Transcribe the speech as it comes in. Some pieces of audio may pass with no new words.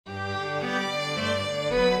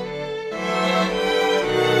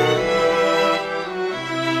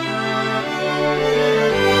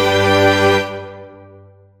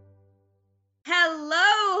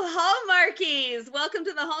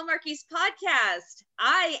Wifey's podcast.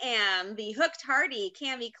 I am the hooked hardy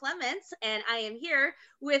Cami Clements, and I am here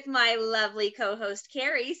with my lovely co-host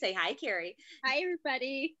Carrie. Say hi, Carrie. Hi,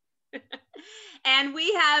 everybody. And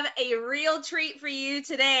we have a real treat for you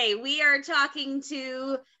today. We are talking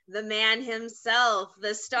to the man himself,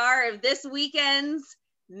 the star of this weekend's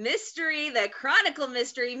mystery, the Chronicle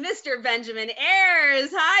mystery, Mr. Benjamin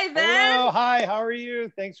Ayres. Hi, Ben. Hello, hi, how are you?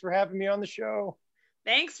 Thanks for having me on the show.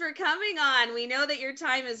 Thanks for coming on. We know that your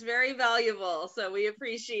time is very valuable, so we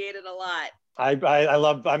appreciate it a lot.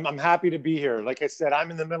 I'm happy to be here. Like I said, I'm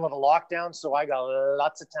in the middle of a lockdown, so I got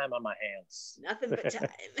lots of time on my hands. Nothing but time.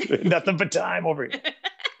 Nothing but time over here.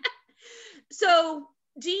 So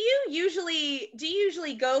do you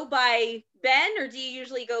usually go by Ben, or do you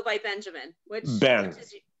usually go by Benjamin? Ben. Which is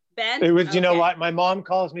Ben? It was, okay. You know what? My mom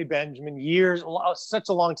calls me Benjamin such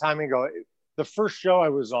a long time ago. The first show I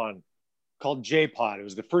was on called J-Pod. It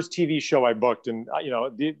was the first TV show I booked. And,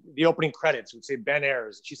 the opening credits would say Ben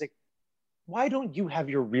Ayres. And she's like, why don't you have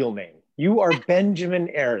your real name? You are Benjamin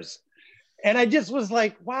Ayres. And I just was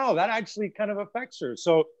like, wow, that actually kind of affects her.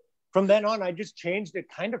 So from then on, I just changed it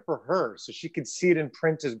kind of for her so she could see it in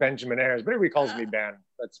print as Benjamin Ayres. But everybody calls me Ben.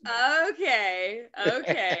 That's me. Okay.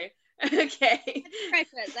 Okay.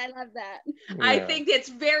 Precious. I love that. Yeah. I think it's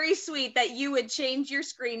very sweet that you would change your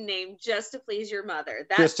screen name just to please your mother.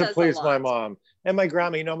 That just to says please a lot. my mom and my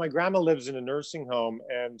grandma. My grandma lives in a nursing home,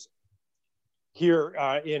 and here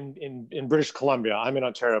in British Columbia, I'm in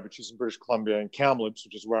Ontario, but she's in British Columbia, in Kamloops,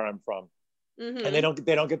 which is where I'm from. Mm-hmm. And they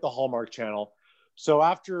don't get the Hallmark Channel. So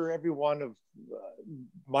after every one of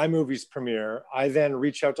my movies premiere, I then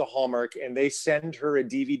reach out to Hallmark, and they send her a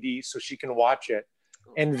DVD so she can watch it.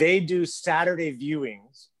 And they do Saturday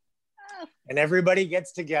viewings, and everybody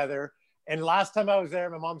gets together. And last time I was there,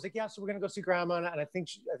 my mom's like, "Yeah, so we're gonna go see Grandma," and I think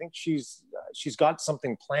she's got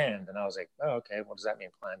something planned. And I was like, "Oh, okay. What does that mean,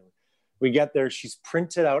 planned?" We get there. She's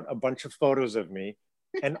printed out a bunch of photos of me,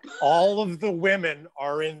 and all of the women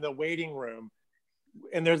are in the waiting room,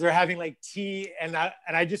 and they're having like tea, and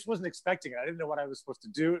I just wasn't expecting it. I didn't know what I was supposed to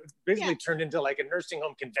do. It basically turned into like a nursing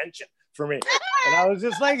home convention for me. And I was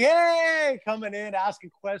just like, hey, coming in, asking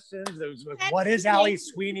questions. It was like, what is Ali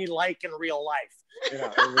Sweeney like in real life? It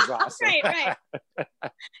was awesome. Right.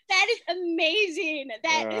 That is amazing.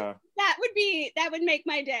 That would make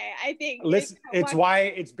my day, I think. Listen,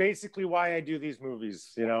 it's basically why I do these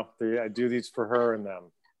movies. I do these for her and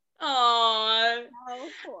them. Aww. Oh,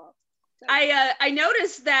 cool. I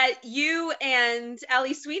noticed that you and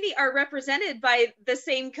Ali Sweeney are represented by the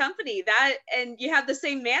same company, and you have the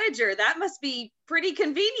same manager. That must be pretty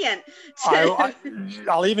convenient.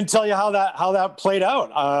 I'll even tell you how that played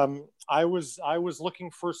out. I was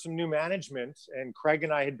looking for some new management, and Craig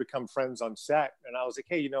and I had become friends on set. And I was like,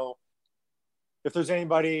 hey, if there's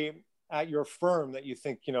anybody at your firm that you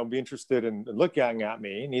think, be interested in looking at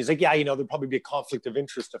me. And he's like, yeah, there'd probably be a conflict of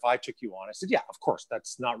interest if I took you on. I said, yeah, of course.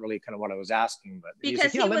 That's not really kind of what I was asking. But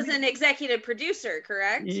because he was an executive producer,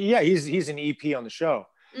 correct? Yeah, he's an EP on the show.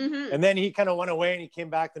 Mm-hmm. And then he kind of went away, and he came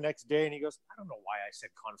back the next day, and he goes, I don't know why I said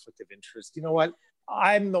conflict of interest. You know what?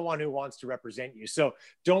 I'm the one who wants to represent you. So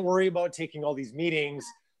don't worry about taking all these meetings.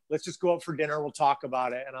 Let's just go out for dinner. We'll talk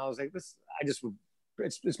about it. And I was like,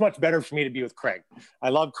 it's much better for me to be with Craig. I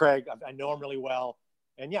love Craig. I know him really well.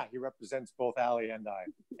 And yeah, he represents both Ali and I,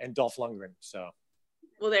 and Dolph Lundgren. So.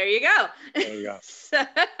 Well, there you go. There you go.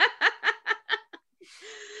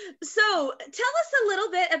 So tell us a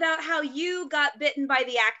little bit about how you got bitten by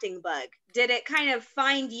the acting bug. Did it kind of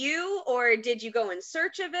find you, or did you go in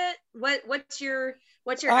search of it? What's your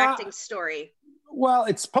acting story? Well,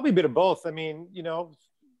 it's probably a bit of both. I mean,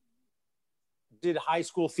 did high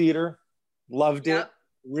school theater, loved it,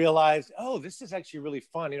 realized, oh, this is actually really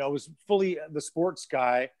fun. I was fully the sports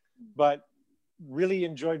guy, but really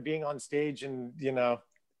enjoyed being on stage and,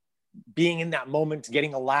 being in that moment,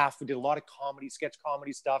 getting a laugh. We did a lot of sketch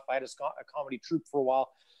comedy stuff. I had a comedy troupe for a while.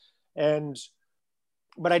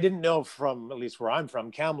 But I didn't know, from at least where I'm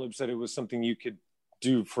from, Kamloops, that it was something you could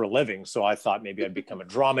do for a living. So I thought maybe I'd become a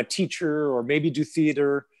drama teacher or maybe do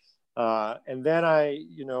theater. And then I,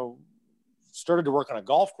 started to work on a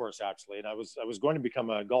golf course, actually. And I was going to become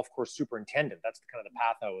a golf course superintendent. That's kind of the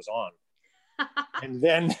path I was on. And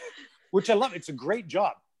then, which I love. It's a great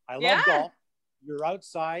job. I love golf. You're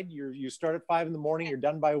outside, you start at 5 a.m, you're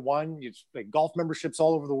done by 1. You like golf memberships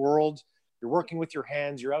all over the world. You're working with your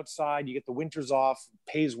hands, you're outside, you get the winters off,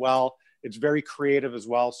 pays well. It's very creative as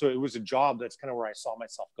well. So it was a job that's kind of where I saw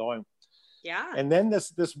myself going. Yeah. And then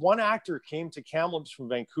this one actor came to Kamloops from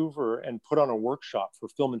Vancouver and put on a workshop for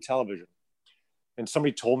film and television. And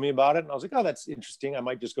somebody told me about it, and I was like, oh, that's interesting. I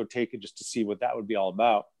might just go take it just to see what that would be all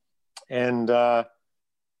about. And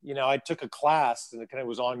you know, I took a class and it kind of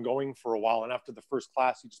was ongoing for a while. And after the first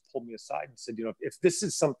class, he just pulled me aside and said, you know, if this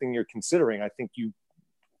is something you're considering, I think you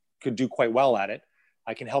could do quite well at it.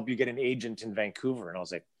 I can help you get an agent in Vancouver. And I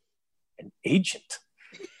was like, an agent?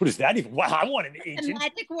 What is that even? Wow, I want an agent. A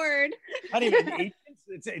magic word. How do you get an agent?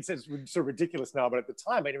 It's so ridiculous now, but at the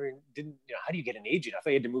time I didn't, you know, how do you get an agent? I thought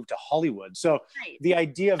you had to move to Hollywood. So Right. the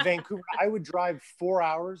idea of Vancouver, I would drive 4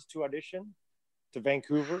 hours to audition to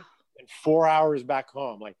Vancouver and 4 hours back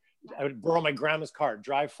home. Like I would borrow my grandma's car,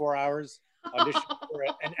 drive 4 hours, audition for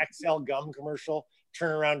an XL gum commercial,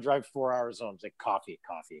 turn around, drive 4 hours home. It's like coffee.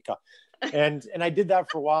 And I did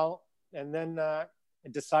that for a while. And then I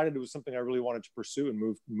decided it was something I really wanted to pursue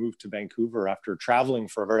and moved to Vancouver after traveling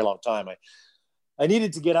for a very long time. I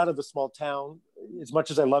needed to get out of the small town. As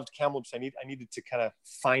much as I loved Kamloops, I needed to kind of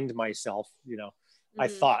find myself, you know.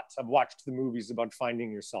 Mm-hmm. I've watched the movies about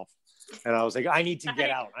finding yourself. And I was like, I need to get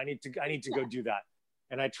out. I need to go do that.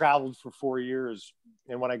 And I traveled for 4 years.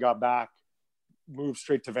 And when I got back, moved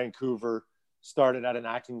straight to Vancouver, started at an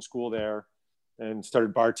acting school there and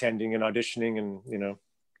started bartending and auditioning and, you know,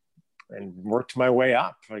 and worked my way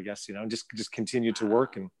up, I guess, you know, just continued to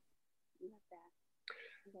work. And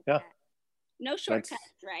yeah. No shortcuts,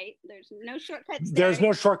 right? There's no shortcuts. There's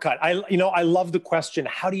no shortcut. I love the question.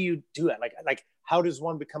 How do you do it? Like, how does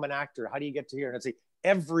one become an actor? How do you get to here? And I'd say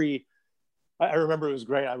I remember it was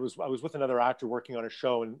great. I was with another actor working on a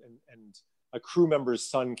show and a crew member's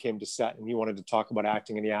son came to set and he wanted to talk about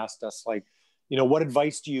acting. And he asked us, like, you know, what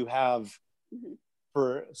advice do you have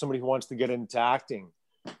for somebody who wants to get into acting?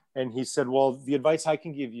 And he said, well, the advice I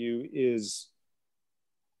can give you is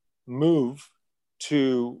move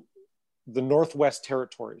to the Northwest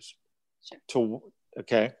Territories, to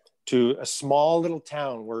a small little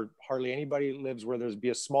town where hardly anybody lives, where there's be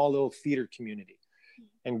a small little theater community,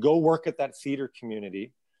 and go work at that theater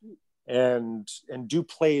community and do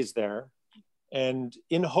plays there. And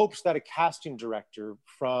in hopes that a casting director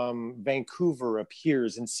from Vancouver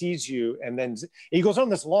appears and sees you, and then he goes on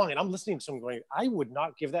this long, and I'm listening to him going, I would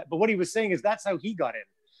not give that. But what he was saying is that's how he got in.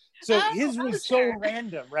 So his was so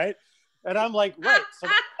random, right? And I'm like, right, so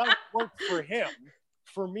that worked for him.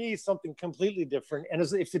 For me, something completely different. And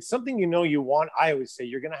if it's something you know you want, I always say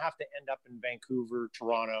you're going to have to end up in Vancouver,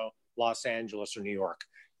 Toronto, Los Angeles, or New York.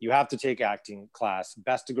 You have to take acting class,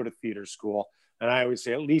 best to go to theater school. And I always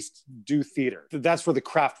say, at least do theater. That's where the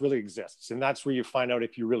craft really exists. And that's where you find out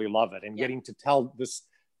if you really love it. And getting to tell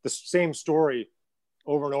the same story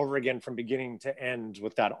over and over again from beginning to end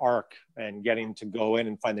with that arc and getting to go in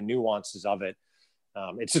and find the nuances of it.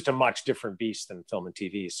 It's just a much different beast than film and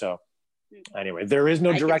TV. So anyway, there is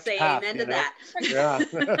no direct path. Amen to that. Yeah.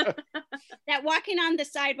 That walking on the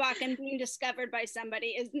sidewalk and being discovered by somebody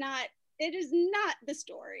is not the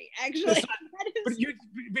story, actually.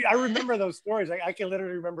 I remember those stories. I can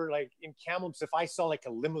literally remember, like, in Kamloops, if I saw like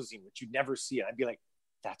a limousine, which you'd never see it, I'd be like,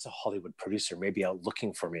 that's a Hollywood producer, maybe out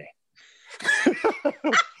looking for me.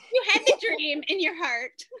 You had the dream in your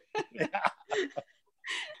heart. Yeah.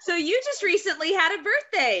 So you just recently had a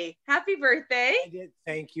birthday. Happy birthday. I did.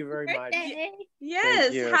 Thank you very much.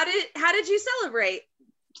 Yes. How did you celebrate?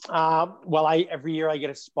 Well, every year I get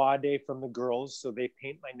a spa day from the girls, so they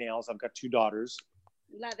paint my nails. I've got 2 daughters.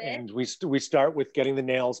 Love it. And we start with getting the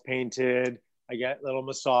nails painted. I get little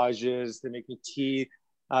massages. They make me tea.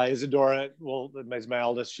 Isadora, is my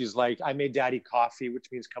eldest. She's like, I made Daddy coffee, which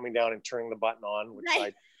means coming down and turning the button on, which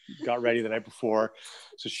I got ready the night before.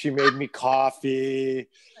 So she made me coffee.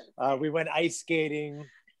 We went ice skating.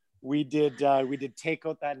 We did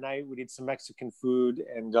takeout that night. We did some Mexican food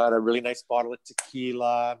and got a really nice bottle of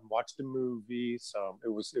tequila, watched a movie. So it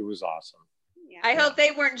was awesome. Yeah. I hope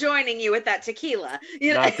they weren't joining you with that tequila.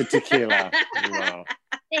 Not the tequila. No.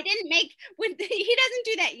 They didn't make. He doesn't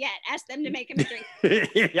do that yet. Ask them to make him a drink.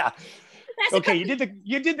 Yeah. Okay,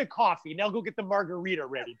 you did the coffee. Now go get the margarita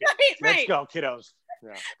ready. Right. Let's go, kiddos.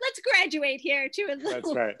 Yeah. Let's graduate here to a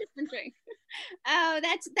little different drink. Oh,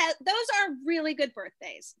 those are really good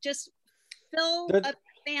birthdays. Just fill a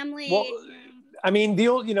family. Well, I mean, the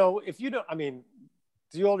older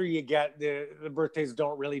you get, the birthdays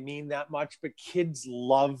don't really mean that much, but kids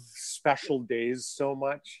love special days so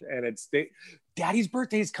much. And Daddy's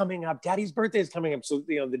birthday is coming up. So,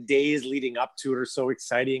 the days leading up to it are so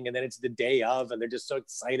exciting. And then it's the day of, and they're just so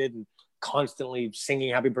excited and constantly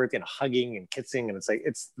singing happy birthday and hugging and kissing. And it's like,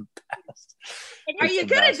 it's the best. Are you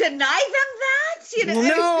going to deny them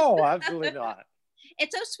that? No, absolutely not.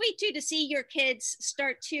 It's so sweet too to see your kids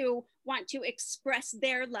start to want to express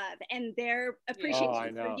their love and their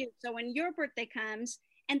appreciation for you. So when your birthday comes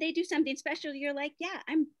and they do something special, you're like, yeah,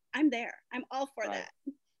 I'm there. I'm all for that.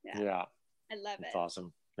 Yeah. I love it. It's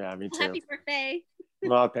awesome. Yeah, me too. Happy birthday.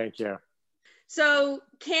 Well, thank you. So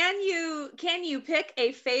can you pick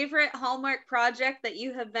a favorite Hallmark project that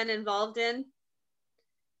you have been involved in?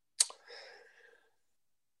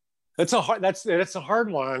 That's a hard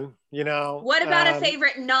one, you know. What about a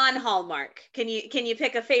favorite non-Hallmark? Can you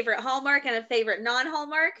pick a favorite Hallmark and a favorite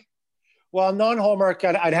non-Hallmark? Well, non-Hallmark,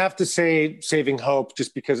 I'd have to say Saving Hope,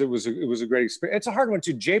 just because it was a great experience. It's a hard one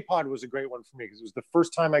too. J-Pod was a great one for me because it was the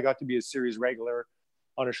first time I got to be a series regular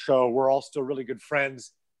on a show. We're all still really good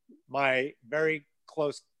friends. My very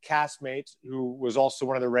close castmate, who was also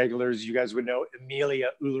one of the regulars, you guys would know,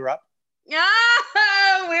 Amelia Ullerup.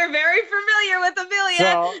 Oh, we're very familiar with Amelia.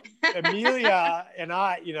 So Amelia and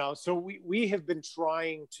I, you know, so we have been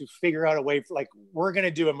trying to figure out a way for, like, we're going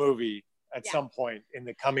to do a movie at some point in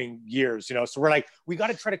the coming years, you know, so we're like, we got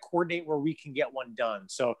to try to coordinate where we can get one done.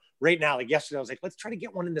 So right now, like yesterday, I was like, let's try to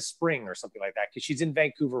get one in the spring or something like that, because she's in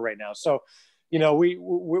Vancouver right now. So, you know,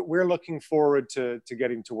 we're looking forward to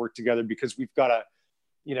getting to work together, because we've got a,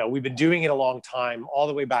 you know, we've been doing it a long time, all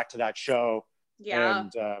the way back to that show. Yeah.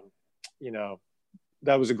 And, you know,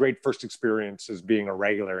 that was a great first experience as being a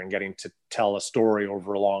regular and getting to tell a story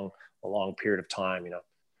over a long period of time, you know.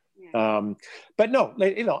 Yeah. But no,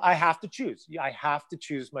 you know, I have to choose. I have to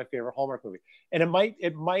choose my favorite Hallmark movie, and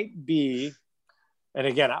it might be, and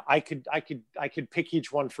again, I could pick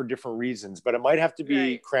each one for different reasons, but it might have to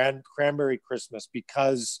be Cranberry Christmas,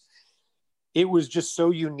 because it was just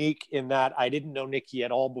so unique in that I didn't know Nikki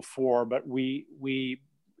at all before, but we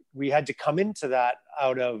had to come into that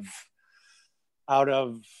out of,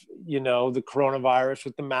 you know, the coronavirus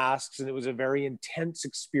with the masks, and it was a very intense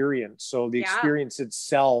experience. So the experience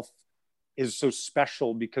itself is so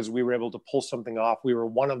special because we were able to pull something off. We were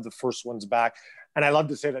one of the first ones back. And I love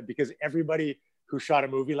to say that because everybody who shot a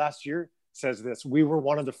movie last year says this: we were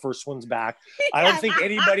one of the first ones back. I don't think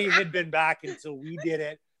anybody had been back until we did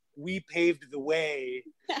it. We paved the way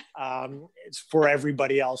for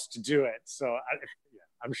everybody else to do it. So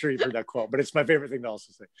I'm sure you've heard that quote, but it's my favorite thing to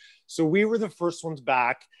also say. So we were the first ones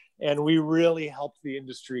back, and we really helped the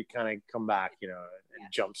industry kind of come back, you know,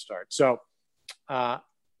 and jumpstart. So,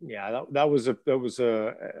 yeah, that was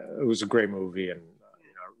a great movie, and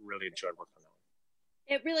you know, really enjoyed working on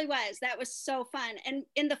that. It really was. That was so fun. And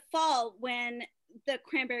in the fall, when the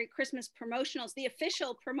Cranberry Christmas promotionals, the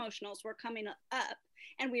official promotionals, were coming up,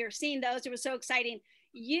 and we were seeing those, it was so exciting.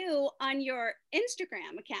 You, on your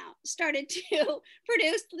Instagram account, started to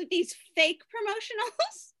produce these fake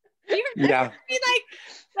promotionals. You remember? Yeah. Like,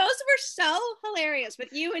 those were so hilarious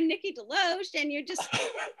with you and Nikki DeLoach, and you just,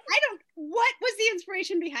 what was the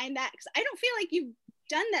inspiration behind that? Because I don't feel like you've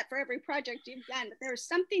done that for every project you've done, but there was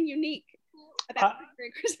something unique about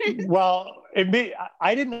Christmas. Well,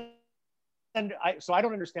 so I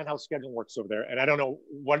don't understand how scheduling works over there, and I don't know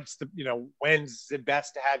when's the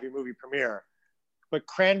best to have your movie premiere. But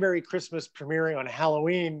Cranberry Christmas premiering on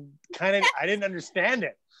Halloween, I didn't understand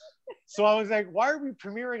it. So I was like, why are we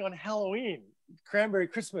premiering on Halloween? Cranberry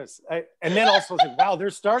Christmas. And then also I was like, wow, they're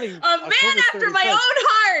starting. A man after my own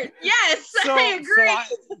heart. Yes, I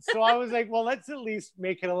agree. So I was like, well, let's at least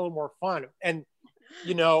make it a little more fun. And,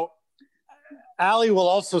 you know, Allie will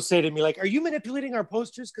also say to me, like, are you manipulating our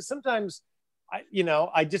posters? Because sometimes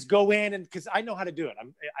I just go in, and because I know how to do it. I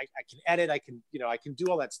can edit, I can do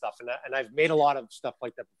all that stuff. And I've made a lot of stuff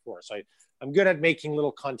like that before. So I'm good at making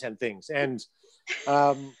little content things. And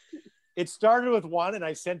it started with one, and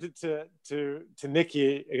I sent it to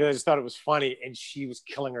Nikki because I just thought it was funny, and she was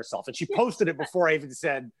killing herself. And she posted it before I even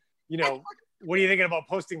said, you know, what are you thinking about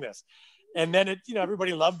posting this? And then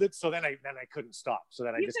everybody loved it. So then I couldn't stop. So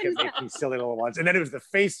then I just kept making silly little ones. And then it was the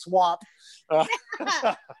face swap. The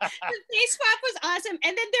face swap was awesome.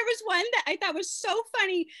 And then there was one that I thought was so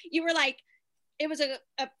funny. You were like, it was a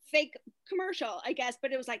fake commercial, I guess,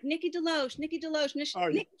 but it was like Nikki DeLoach, Nikki DeLoach.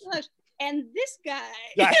 And this guy,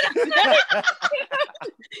 you could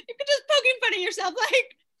just poking fun at yourself,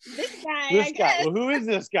 like, this guy. Well, who is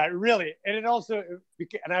this guy? Really? And it also,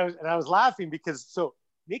 and I was laughing because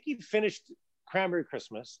Nikki finished Cranberry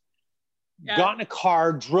Christmas, got in a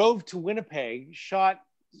car, drove to Winnipeg, shot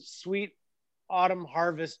Sweet Autumn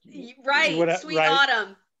Harvest. Right,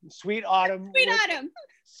 Sweet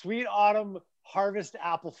Autumn Harvest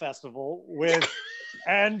Apple Festival with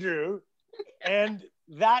Andrew, and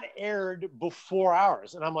that aired before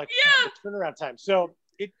ours. And I'm like, the turnaround time. So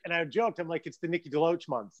and I joked, I'm like, it's the Nikki DeLoach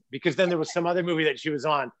month, because then there was some other movie that she was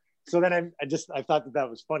on. So then I thought that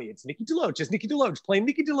was funny. It's Nikki DeLoach. It's Nikki DeLoach playing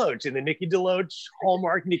Nikki DeLoach in the Nikki DeLoach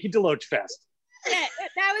Hallmark Nikki DeLoach Fest. Yeah,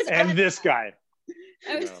 that was and awesome. This guy.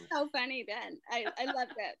 That was so funny, Ben. I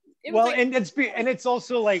loved it. And it's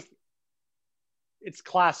also like, it's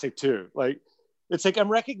classic too. Like It's like I'm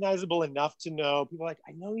recognizable enough to know people are like,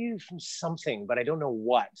 I know you from something, but I don't know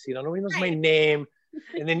what. You know, nobody knows my name.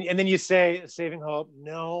 And then you say Saving Hope.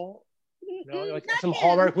 No, like some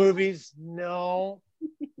Hallmark movies. No.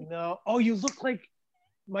 Oh, you look like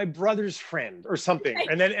my brother's friend or something. Right.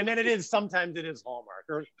 And then sometimes it is Hallmark.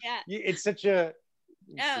 Or it's such a.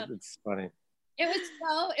 It's funny.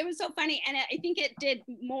 It was so funny, and I think it did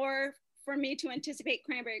more for me to anticipate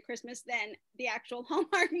Cranberry Christmas than the actual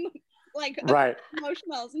Hallmark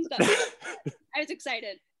promotionals and stuff. I was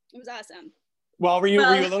excited. It was awesome. Well, were you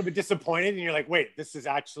a little bit disappointed, and you're like, wait, this is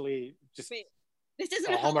actually just this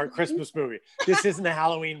isn't a Hallmark Christmas movie. This isn't a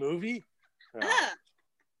Halloween movie. Oh.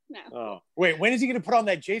 No. Oh, wait, when is he going to put on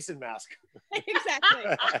that Jason mask?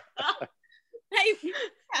 Exactly.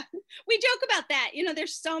 We joke about that. You know,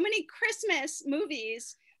 there's so many Christmas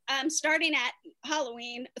movies starting at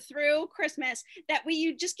Halloween through Christmas that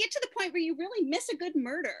you just get to the point where you really miss a good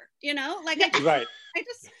murder, you know? Like, where's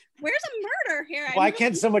a murder here? Why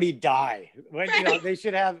can't somebody die? You know, they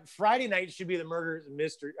should have, Friday night should be the murders and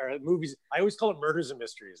mystery, or movies. I always call it murders and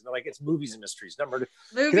mysteries. And they're like, it's movies and mysteries, not murder.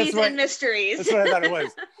 Movies and mysteries. That's what I thought it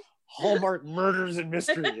was. Hallmark murders and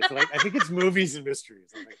mysteries. Like, I think it's movies and mysteries.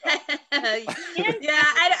 I'm like, oh. Yeah,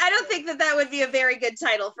 I don't think that would be a very good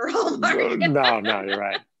title for Hallmark. No, you're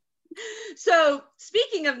right. So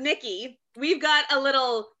speaking of Nikki, we've got a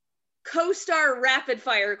little co-star rapid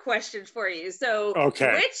fire question for you. So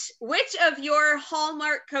which of your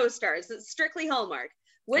Hallmark co-stars, it's strictly Hallmark,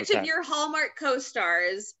 which of your Hallmark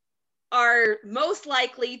co-stars are most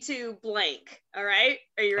likely to blank? All right,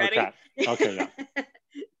 are you ready? Okay. Yeah.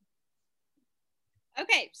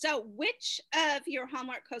 Okay, so which of your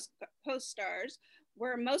Hallmark co-stars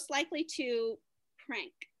were most likely to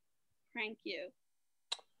prank you?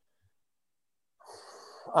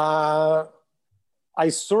 I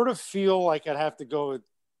sort of feel like I'd have to go with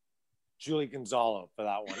Julie Gonzalo for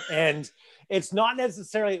that one. And it's not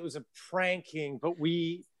necessarily it was a pranking, but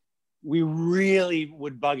we really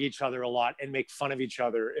would bug each other a lot and make fun of each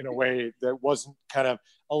other in a way that wasn't kind of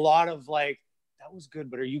a lot of like, that was good,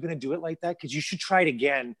 but are you going to do it like that? Because you should try it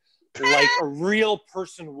again, like a real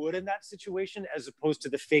person would in that situation, as opposed to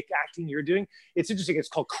the fake acting you're doing. It's interesting. It's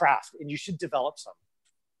called craft, and you should develop some,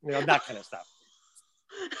 you know, that kind of stuff.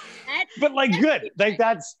 But like good, like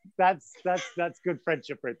that's good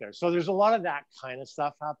friendship right there. So there's a lot of that kind of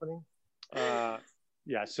stuff happening. So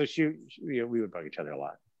we would bug each other a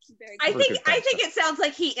lot. I think it sounds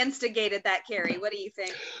like he instigated that, Carrie. What do you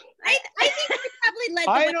think? I think he probably led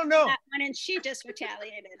I don't know. That one, and she just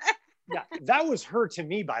retaliated. Yeah, that was her to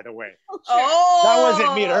me, by the way. Oh, that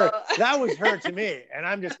wasn't me to her. That was her to me, and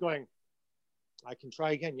I'm just going. I can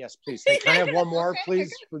try again. Yes, please. Hey, can I have one more,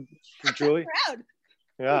 please, for Julie? Proud.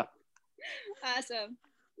 Yeah. Awesome.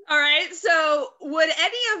 All right. So, would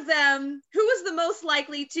any of them? Who was the most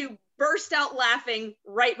likely to burst out laughing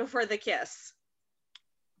right before the kiss?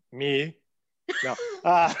 Me. No.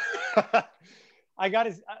 I got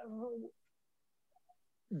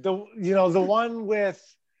the one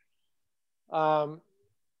with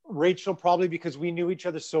Rachel, probably because we knew each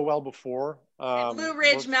other so well before. Blue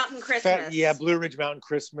Ridge Mountain Christmas. Blue Ridge Mountain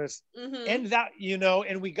Christmas. Mm-hmm. And that,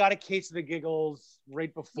 and we got a case of the giggles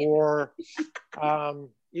right before.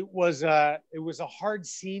 It was a hard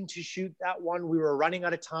scene to shoot, that one. We were running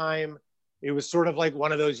out of time. It was sort of like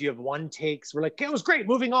one of those, you have one takes. We're like, it was great,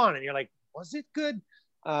 moving on. And you're like, was it good?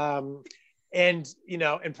 And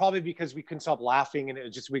probably because we couldn't stop laughing, and it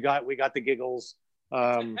was just, we got the giggles.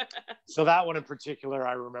 So that one in particular,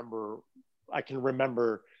 I can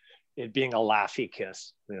remember it being a laughy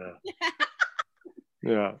kiss. Yeah.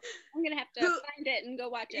 Yeah. I'm gonna have to find it and go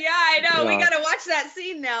watch it. Yeah, I know. Yeah. We gotta watch that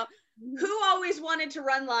scene now. Who always wanted to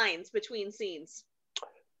run lines between scenes?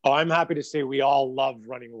 Oh, I'm happy to say we all love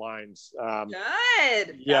running lines.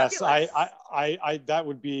 Good. Yes, I that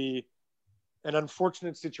would be an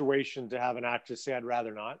unfortunate situation to have an actress say, I'd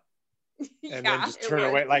rather not. And then just turn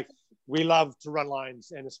away. Like, we love to run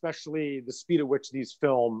lines, and especially the speed at which these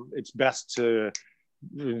film, it's best to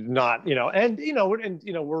not,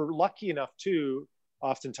 we're lucky enough too,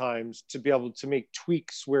 oftentimes, to be able to make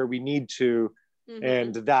tweaks where we need to,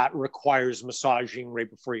 and that requires massaging right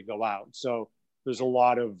before you go out. So there's a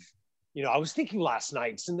lot of, I was thinking last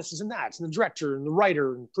night, and this is and that, and the director and the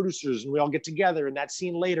writer and producers, and we all get together in that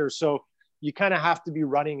scene later. So you kind of have to be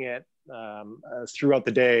running it throughout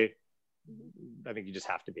the day. I think you just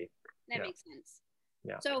have to be. That makes sense.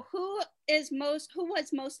 Yeah. So who was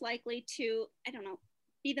most likely to, I don't know,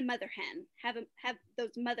 be the mother hen, have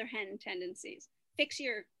those mother hen tendencies? Fix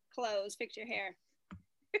your clothes, fix your hair.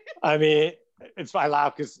 I mean, I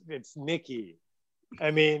laugh because it's Nikki. I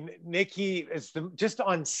mean, Nikki is just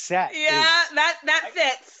on set. Yeah, that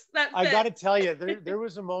fits. I got to tell you, there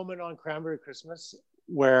was a moment on Cranberry Christmas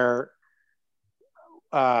where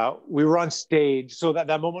we were on stage. So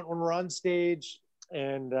that moment when we're on stage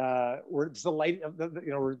and it's the light,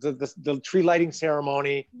 the tree lighting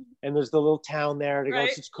ceremony, and there's the little town there. They go,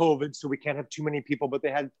 it's COVID, so we can't have too many people. But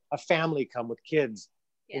they had a family come with kids.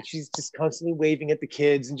 Yeah. And she's just constantly waving at the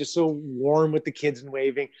kids and just so warm with the kids and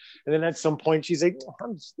waving. And then at some point she's like,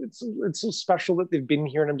 it's so special that they've been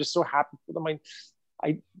here and I'm just so happy for them.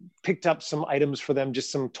 I picked up some items for them,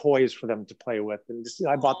 just some toys for them to play with. And just,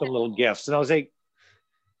 I bought them little gifts. And I was like,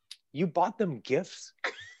 you bought them gifts?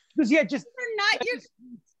 Because not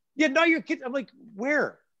your kids. I'm like,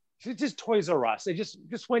 where? It's just Toys R Us. I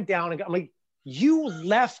just went down and I'm like, you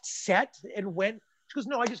left set and went. She goes,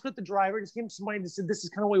 no, I just got the driver. Just gave him some money and said, this is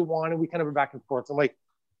kind of what we want. And we kind of went back and forth. I'm like,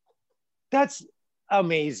 that's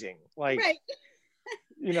amazing. Like,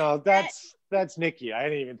 that's Nikki. I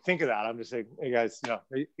didn't even think of that. I'm just like, hey guys, are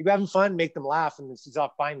you having fun? Make them laugh. And this is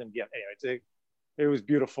off, find them. Yeah. Anyway, it was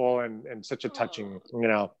beautiful and such a touching,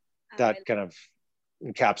 that kind of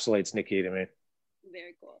encapsulates Nikki to me.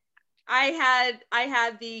 Very cool. I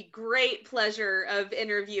had the great pleasure of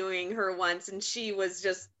interviewing her once, and she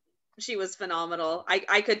was phenomenal.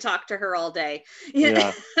 I could talk to her all day.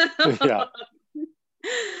 Yeah. Yeah.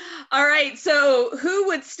 All right. So who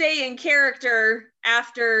would stay in character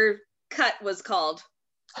after cut was called?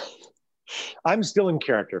 I'm still in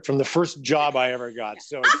character from the first job I ever got.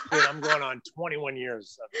 So I'm going on 21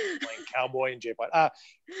 years of playing cowboy and J-Pod.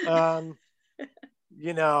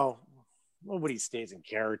 Nobody stays in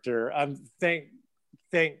character. Thank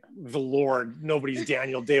the Lord, nobody's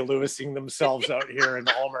Daniel Day-Lewising themselves out here in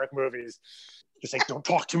the Hallmark movies. Just like, don't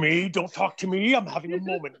talk to me. I'm having a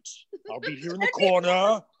moment. I'll be here in the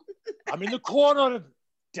corner. I'm in the corner,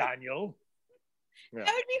 Daniel. Yeah.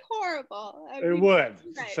 That would be horrible. It would.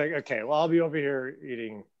 Right. It's like, okay, well, I'll be over here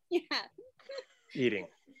eating. Yeah. Eating.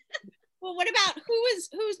 Well, what about who's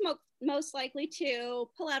most likely to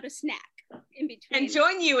pull out a snack in between and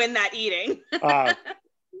join you in that eating? I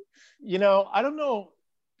don't know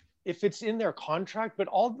if it's in their contract, but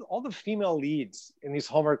all the female leads in these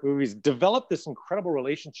Hallmark movies develop this incredible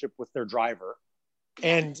relationship with their driver.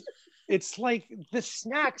 And it's like the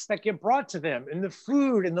snacks that get brought to them and the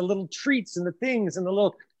food and the little treats and the things and the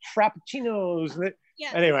little frappuccinos.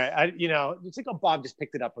 Anyway, it's like, Bob just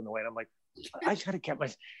picked it up on the way. And I'm like, I gotta get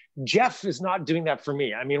Jeff is not doing that for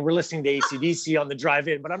me. I mean, we're listening to AC/DC on the drive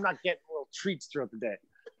in, but I'm not getting little treats throughout the day.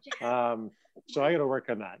 So I got to work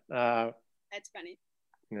on that. That's funny.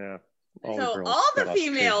 Yeah. So all the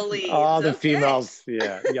female leads. All the females,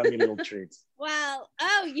 yummy little treats. Well,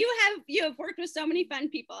 you have worked with so many fun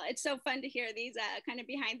people. It's so fun to hear these kind of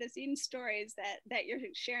behind the scenes stories that you're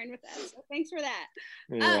sharing with us. So thanks for that.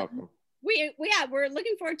 You're welcome. We're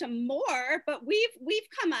looking forward to more, but we've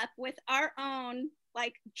come up with our own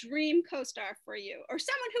like dream co-star for you, or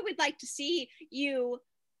someone who would like to see you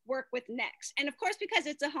work with next. And of course, because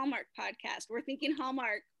it's a Hallmark podcast, we're thinking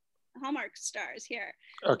Hallmark stars here.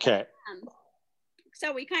 Okay.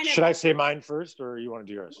 So we kind of. Should I say mine first, or you want to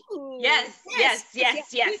do yours? Ooh, yes.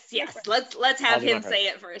 Let's have him say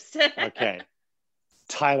it first. Okay.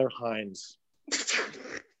 Tyler Hynes.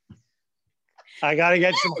 I gotta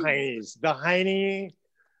get some Heinies. The Heine.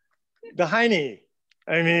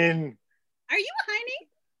 I mean. Are you a Heine?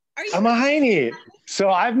 I'm a Heine. So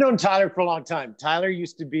I've known Tyler for a long time. Tyler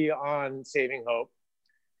used to be on Saving Hope.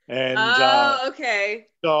 And okay.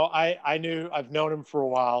 So I've known him for a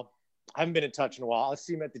while. I haven't been in touch in a while. I'll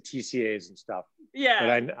see him at the TCAs and stuff. Yeah. But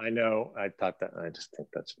I just think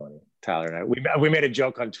that's funny. Tyler and we made a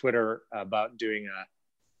joke on Twitter about doing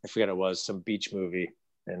I forget it was some beach movie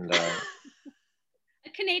and a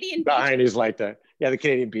Canadian the Heine's like that. Yeah, the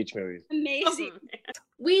Canadian beach movies. Amazing.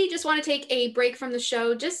 We just want to take a break from the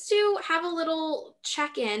show just to have a little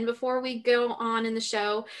check-in before we go on in the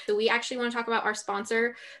show. So we actually want to talk about our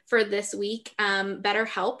sponsor for this week,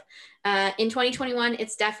 BetterHelp. In 2021,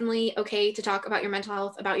 it's definitely okay to talk about your mental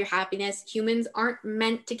health, about your happiness. Humans aren't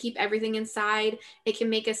meant to keep everything inside. It can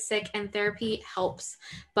make us sick, and therapy helps.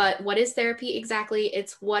 But what is therapy exactly?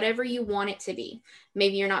 It's whatever you want it to be.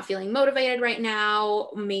 Maybe you're not feeling motivated right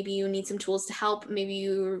now. Maybe you need some tools to help. Maybe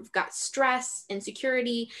you've got stress,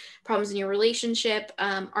 insecurity, problems in your relationship,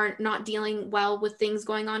 are not dealing well with things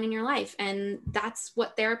going on in your life. And that's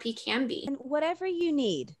what therapy can be. And whatever you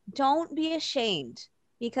need, don't be ashamed,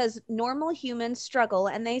 because normal humans struggle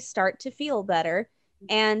and they start to feel better,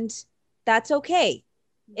 and that's okay.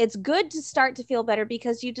 It's good to start to feel better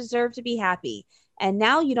because you deserve to be happy. And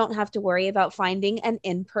now you don't have to worry about finding an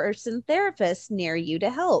in-person therapist near you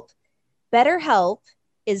to help. BetterHelp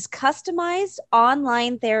is customized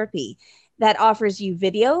online therapy that offers you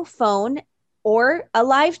video, phone, or a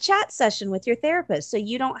live chat session with your therapist. So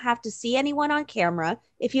you don't have to see anyone on camera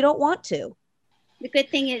if you don't want to. The good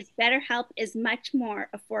thing is BetterHelp is much more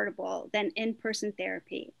affordable than in-person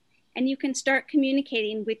therapy. And you can start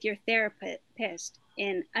communicating with your therapist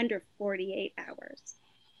in under 48 hours.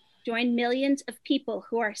 Join millions of people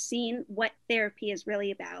who are seeing what therapy is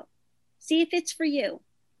really about. See if it's for you,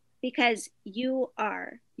 because you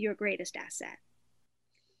are your greatest asset.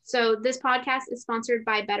 So this podcast is sponsored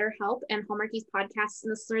by BetterHelp, and Hallmarkies podcast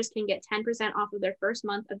listeners can get 10% off of their first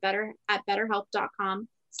month of Better at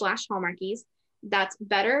betterhelp.com/Hallmarkies. That's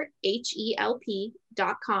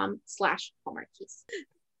betterhelp.com/Hallmarkies.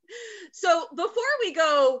 So before we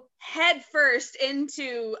go head first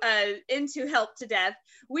into Help to Death,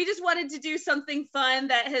 we just wanted to do something fun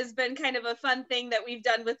that has been kind of a fun thing that we've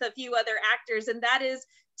done with a few other actors, and that is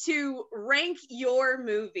to rank your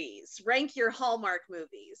movies, rank your Hallmark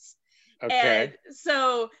movies. Okay. And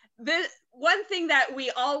so the one thing that we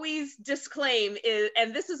always disclaim is,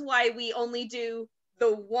 and this is why we only do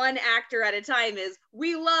the one actor at a time, is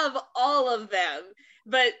we love all of them,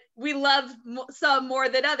 but we love some more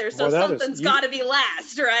than others. So something's got to be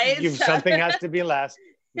last, right? Something has to be last.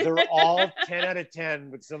 They're all 10 out of 10,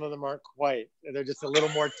 but some of them aren't quite. They're just a little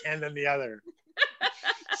more 10 than the other.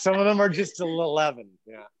 Some of them are just a little 11.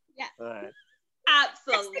 Yeah. Yeah. All right.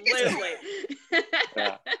 Absolutely.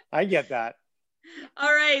 Yeah, I get that.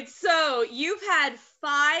 All right. So you've had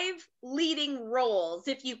 5 leading roles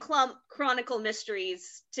if you clump Chronicle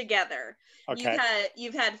Mysteries together. Okay.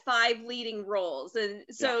 You've had 5 leading roles. And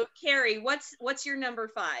so Carrie, what's your number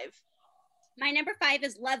 5? My number 5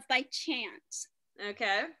 is Love by Chance.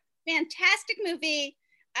 Okay. Fantastic movie.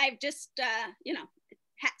 I've just,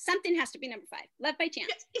 something has to be number 5. Love by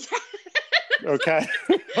Chance. Okay.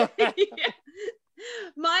 Yeah.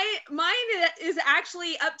 Mine is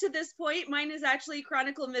actually, up to this point, mine is actually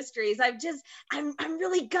Chronicle Mysteries. I'm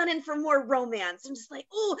really gunning for more romance. I'm just like,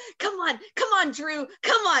 oh, come on, Drew,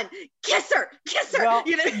 come on, kiss her. Well,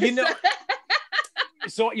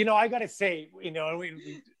 so I gotta say,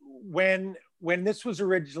 when this was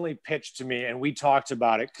originally pitched to me and we talked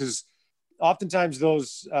about it, because oftentimes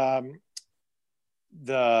those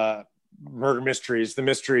the murder mysteries, the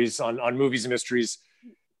mysteries on Movies and Mysteries,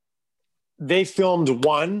 they filmed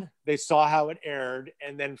one, they saw how it aired,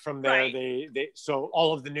 and then from there, right, so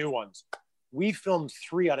all of the new ones. We filmed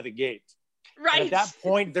 3 out of the gate. Right. And at that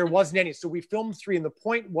point, there wasn't any. So we filmed 3, and the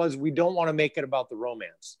point was we don't want to make it about the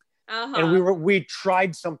romance. Uh-huh. And we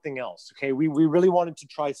tried something else. Okay, we really wanted to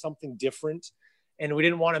try something different, and we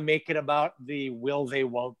didn't want to make it about the will they,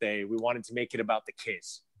 won't they. We wanted to make it about the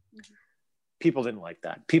case. Mm-hmm. People didn't like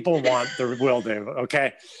that. People want the will they.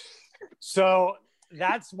 Okay, so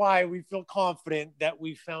that's why we feel confident that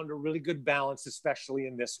we found a really good balance, especially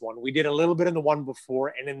in this one. We did a little bit in the one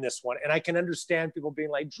before and in this one. And I can understand people being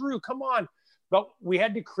like, Drew, come on. But we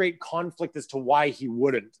had to create conflict as to why he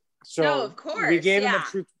wouldn't. So no, of course, we gave him a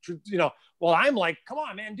truth, well, I'm like, come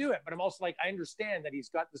on, man, do it. But I'm also like, I understand that he's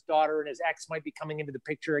got this daughter and his ex might be coming into the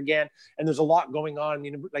picture again. And there's a lot going on.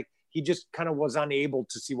 Like he just kind of was unable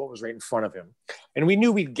to see what was right in front of him. And we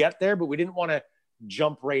knew we'd get there, but we didn't want to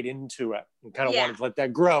jump right into it and kind of wanted to let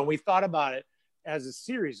that grow. And we thought about it as a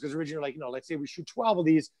series, because originally, let's say we shoot 12 of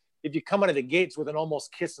these. If you come out of the gates with an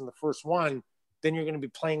almost kiss in the first one, then you're going to be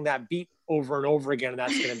playing that beat over and over again, and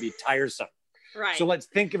that's going to be tiresome. Right. So let's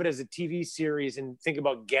think of it as a TV series and think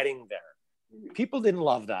about getting there. People didn't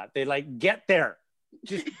love that. They like, get there.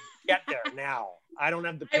 Just get there now. I don't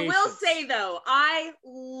have the patience. I will say, though, I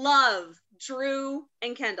love Drew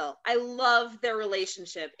and Kendall. I love their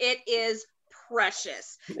relationship. It is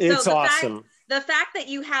precious. It's awesome. The fact that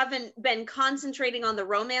you haven't been concentrating on the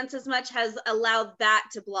romance as much has allowed that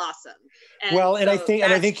to blossom. And I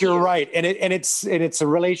think you're right. And it's a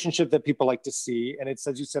relationship that people like to see. And it's,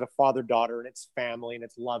 as you said, a father-daughter, and it's family, and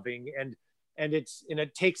it's loving, and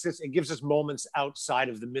it takes us, it gives us moments outside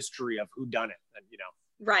of the mystery of who done it. And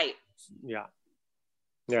Right. Yeah.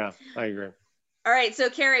 Yeah, I agree. All right. So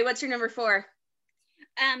Carrie, what's your number 4?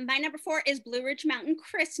 My number 4 is Blue Ridge Mountain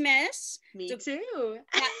Christmas. Me too.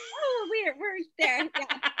 Yeah, we're there.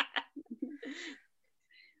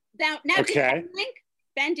 Yeah. Now, okay.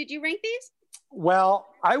 Ben, did you rank these? Well,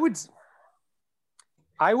 I would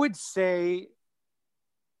say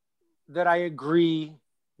that I agree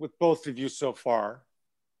with both of you so far.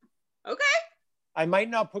 Okay. I might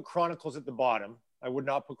not put Chronicles at the bottom. I would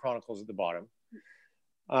not put Chronicles at the bottom.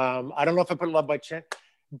 I don't know if I put Love by Chance.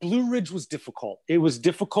 Blue Ridge was difficult. It was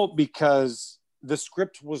difficult because the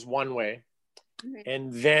script was one way,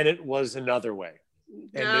 and then it was another way. And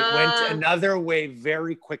it went another way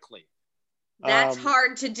very quickly. That's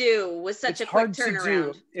hard to do with such a quick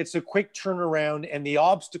turnaround. It's a quick turnaround, and the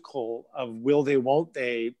obstacle of will they, won't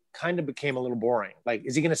they kind of became a little boring. Like,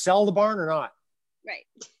 is he going to sell the barn or not? Right.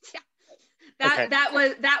 Yeah.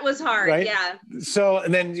 That was hard. Right? Yeah. So,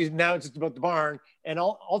 and then now it's just about the barn, and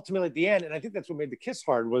ultimately at the end, and I think that's what made the kiss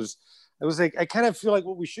hard was, it was like, I kind of feel like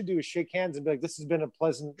what we should do is shake hands and be like, this has been a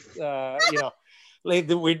pleasant,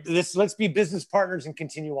 let's be business partners and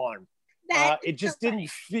continue on. It just didn't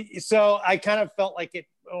so I kind of felt like it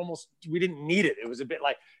almost, we didn't need it. It was a bit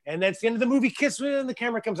like, and that's the end of the movie, kiss, and the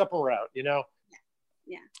camera comes up and we're out,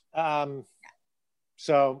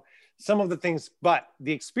 So some of the things, but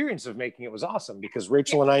the experience of making it was awesome because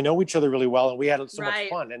Rachel and I know each other really well, and we had so much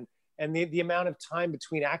fun, and the amount of time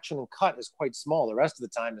between action and cut is quite small. The rest of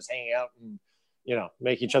the time is hanging out and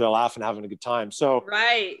make each other laugh and having a good time. So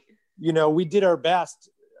we did our best.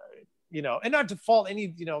 And not to fault any,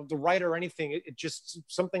 the writer or anything, it just,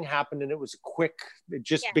 something happened and it was quick. It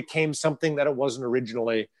just became something that it wasn't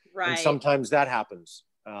originally. Right. And sometimes that happens.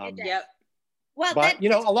 Yep. Well, but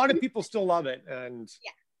a lot of people still love it. And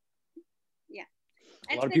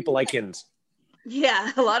a lot of people like ins.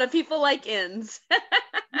 Yeah. A lot of people like ins.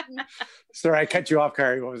 Sorry, I cut you off,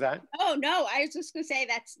 Carrie. What was that? Oh, no, I was just going to say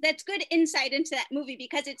that's good insight into that movie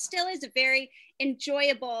because it still is a very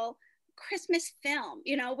enjoyable Christmas film,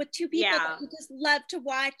 with two people that you just love to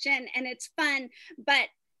watch and it's fun. But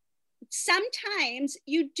sometimes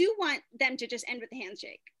you do want them to just end with a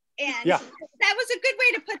handshake. And that was a good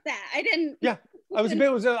way to put that. I didn't. Yeah, I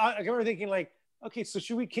remember thinking like, okay, so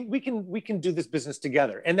should we can do this business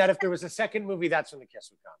together. And that if there was a second movie, that's when the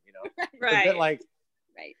kiss would come, Right. A bit like,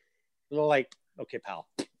 a little like, okay, pal.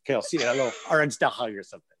 Okay, I'll see you. A little orange hug or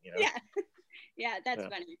something, Yeah, that's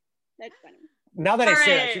funny. That's funny. Now that I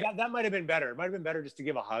say that might have been better. It might have been better just to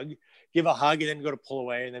give a hug and then go to pull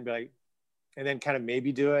away and then be like, and then kind of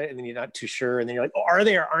maybe do it. And then you're not too sure. And then you're like, oh, are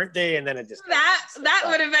they or aren't they? And then it just. That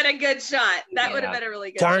would have been a good shot. That would have been a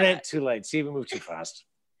really good shot. Darn it, too late. See, we moved too fast.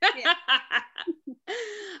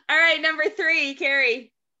 All right, number 3,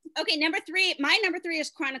 Carrie. Okay, my number three is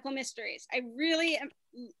Chronicle Mysteries. I really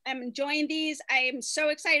am enjoying these. I am so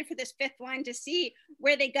excited for this 5th one to see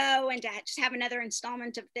where they go and to just have another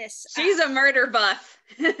installment of this. She's a murder buff.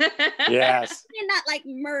 Yes. I'm not like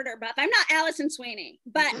murder buff. I'm not Allison Sweeney,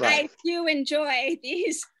 but I do enjoy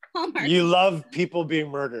these Hallmark. You love people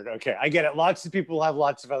being murdered. Okay, I get it. Lots of people have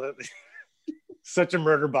lots of other. Such a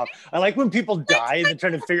murder buff. I like when people die and they're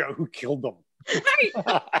trying to figure out who killed them.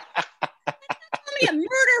 Right. A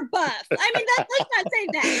murder buff. I mean, let's not say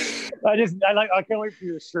that. I can't wait for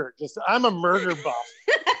your shirt. I'm a murder buff.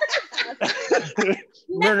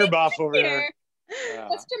 Murder buff over here.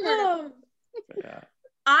 Just a murder.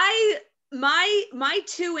 My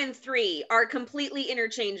 2 and 3 are completely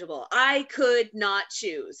interchangeable. I could not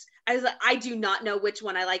choose. I do not know which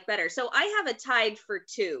one I like better. So I have a tied for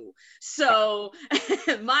 2. So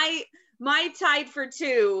my tied for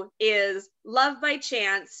 2 is Love by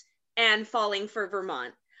Chance and Falling for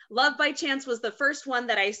Vermont. Love by Chance was the first one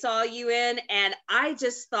that I saw you in, and I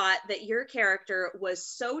just thought that your character was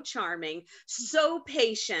so charming, so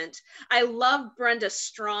patient. I love Brenda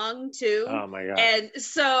Strong too. Oh my God. And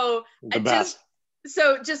so the best.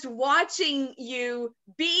 Just watching you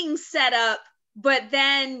being set up, but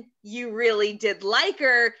then you really did like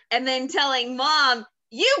her, and then telling Mom,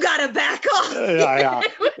 you gotta back off.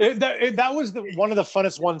 That was one of the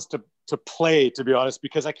funnest ones to play, to be honest,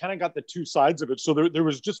 because I kind of got the two sides of it. So there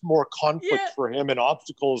was just more conflict for him and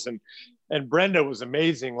obstacles, and Brenda was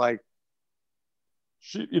amazing. Like,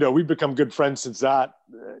 she, we've become good friends since that.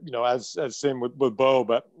 As same with Bo,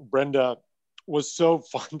 but Brenda was so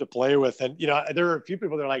fun to play with, and there are a few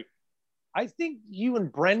people that are like, I think you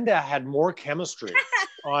and Brenda had more chemistry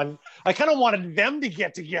on. I kind of wanted them to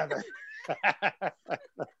get together.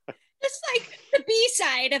 Just like the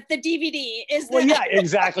B-side of the DVD is well, yeah,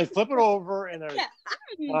 exactly. Flip it over and there's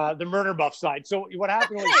the murder buff side. So what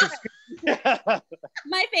happened was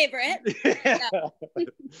my favorite.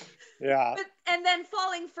 Yeah. And then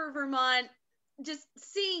Falling for Vermont, just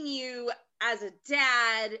seeing you as a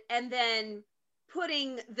dad and then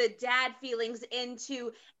putting the dad feelings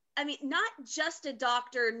into, I mean, not just a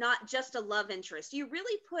doctor, not just a love interest. You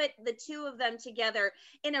really put the two of them together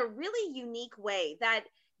in a really unique way that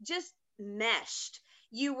just meshed.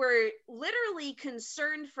 You were literally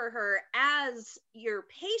concerned for her as your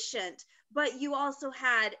patient, but you also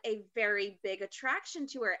had a very big attraction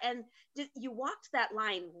to her, and you walked that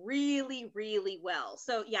line really, really well.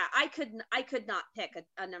 So yeah, I could not pick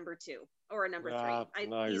a number 2 or a number 3.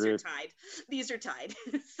 These are tied.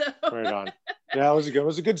 So right on. Yeah, it was good. It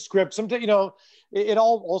was a good script. Sometimes, you know, it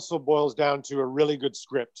all also boils down to a really good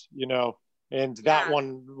script, you know. And that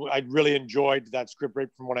one, I really enjoyed that script right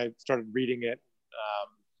from when I started reading it.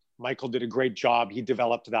 Michael did a great job. He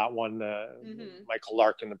developed that one. Michael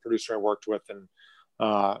Larkin, the producer I worked with, and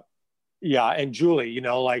and Julie, you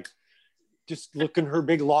know, like just look in her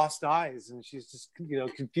big lost eyes, and she's just, you know,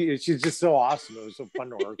 confused. She's just so awesome. It was so fun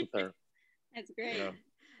to work with her. That's great. You know?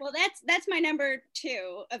 Well, that's my number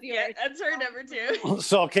 2 of yours. Yeah, that's her number 2.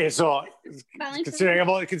 So considering I'm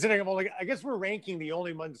only, I guess we're ranking the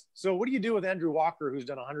only ones. So what do you do with Andrew Walker, who's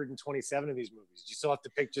done 127 of these movies? Do you still have to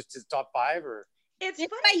pick just his top 5, or? It's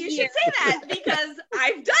funny you should say that, because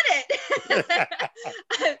I've done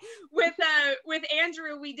it. With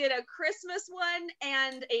Andrew, we did a Christmas one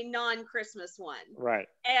and a non-Christmas one. Right.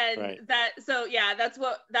 And that's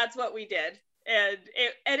what we did. And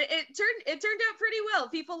it turned out pretty well.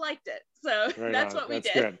 People liked it. So that's what we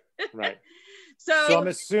did. Good. Right. So I'm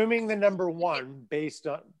assuming the number 1 based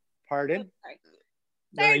on, pardon?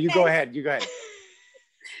 No, you go ahead.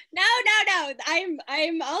 No.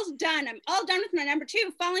 I'm all done. I'm all done with my number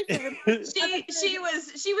 2, Falling for she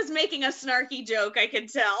was making a snarky joke, I could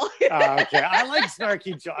tell. Okay. I like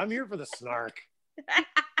snarky joke. I'm here for the snark.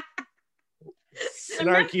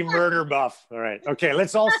 Snarky murder buff. All right. Okay,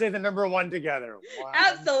 let's all say the number 1 together. 1,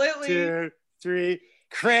 absolutely. 2, 3.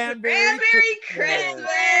 Cranberry Christmas.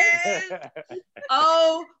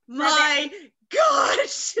 Oh my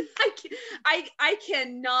gosh. I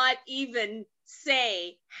cannot even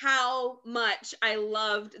say how much I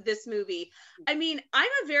loved this movie. I mean, I'm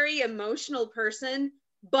a very emotional person,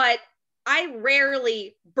 but I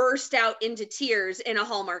rarely burst out into tears in a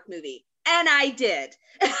Hallmark movie. And I did.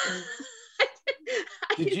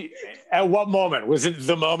 Did you? At what moment? Was it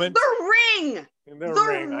the moment? The ring.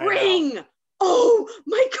 The ring. Oh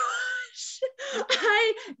my gosh.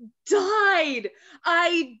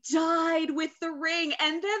 I died with the ring.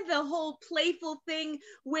 And then the whole playful thing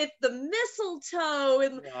with the mistletoe,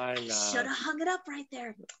 and I should have hung it up right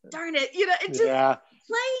there. Darn it. You know, it just playing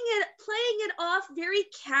it off very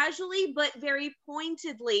casually but very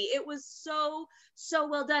pointedly. It was so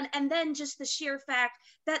well done. And then just the sheer fact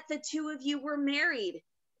that the two of you were married.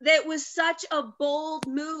 That was such a bold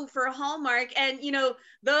move for Hallmark. And, you know,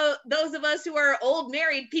 those of us who are old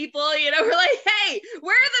married people, you know, we're like, hey,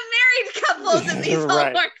 where are the married couples in these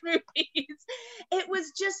Hallmark movies? It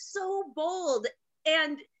was just so bold.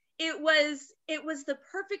 And it was the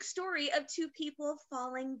perfect story of two people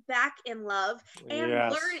falling back in love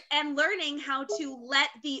and learning how to let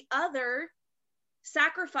the other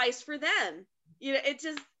sacrifice for them. You know, it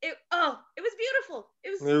was beautiful.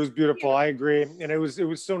 It was beautiful. I agree. And it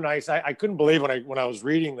was so nice. I couldn't believe when I was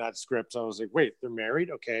reading that script, I was like, wait, they're married?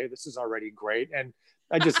 Okay, this is already great. And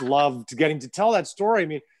I just loved getting to tell that story. I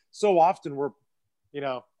mean, so often we're, you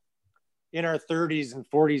know, in our 30s and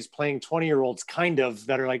 40s playing 20-year-olds kind of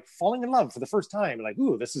that are like falling in love for the first time. Like,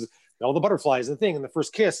 ooh, this is all the butterflies and the thing and the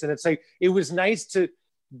first kiss. And it's like, it was nice to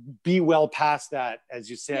be well past that, as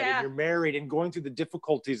you said, and you're married and going through the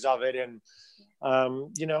difficulties of it. And,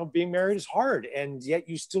 you know, being married is hard, and yet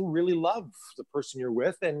you still really love the person you're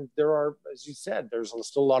with. And there are, as you said, there's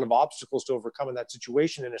still a lot of obstacles to overcome in that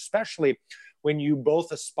situation. And especially when you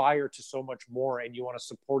both aspire to so much more and you want to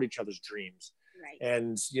support each other's dreams. Right.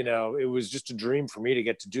 And, you know, it was just a dream for me to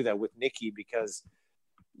get to do that with Nikki, because,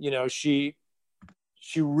 you know, she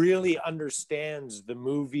really understands the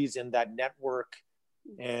movies and that network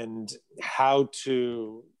and how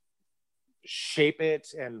to shape it.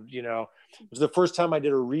 And, you know, it was the first time I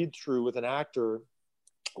did a read through with an actor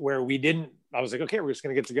where I was like, okay, we're just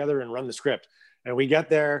going to get together and run the script. And we get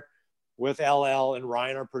there with LL and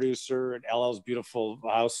Ryan, our producer, at LL's beautiful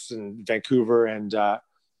house in Vancouver. And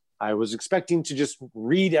I was expecting to just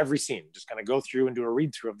read every scene, just kind of go through and do a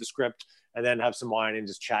read through of the script and then have some wine and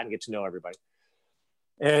just chat and get to know everybody.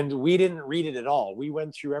 And we didn't read it at all. We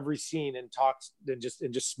went through every scene and talked and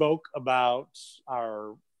just spoke about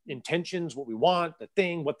our intentions, what we want, the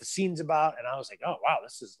thing, what the scene's about. And I was like, oh, wow,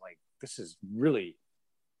 this is really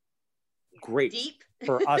great. Deep.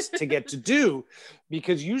 For us to get to do,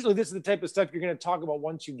 because usually this is the type of stuff you're going to talk about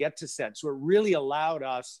once you get to set. So it really allowed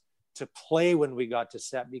us to play when we got to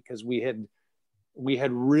set, because we had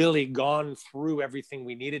really gone through everything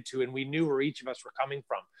we needed to, and we knew where each of us were coming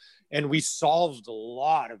from. And we solved a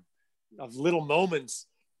lot of little moments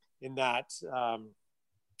in that.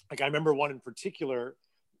 Like I remember one in particular,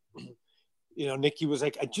 you know, Nikki was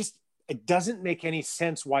like, it doesn't make any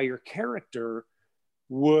sense why your character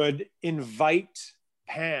would invite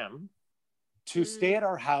Pam to stay at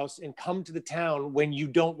our house and come to the town when you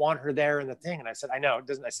don't want her there in the thing. And I said, I know it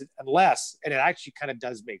doesn't. I said, unless, and it actually kind of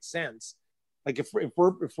does make sense, like if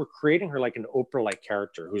we're creating her like an Oprah-like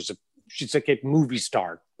character she's like a movie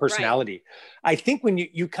star personality, right. I think when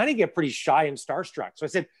you kind of get pretty shy and starstruck. So I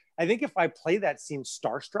said, I think if I play that scene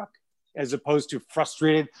starstruck as opposed to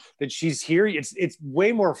frustrated that she's here, it's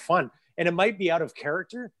way more fun. And it might be out of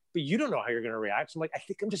character, but you don't know how you're going to react. So I'm like, I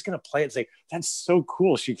think I'm just going to play it and say, that's so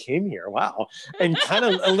cool. She came here. Wow. And kind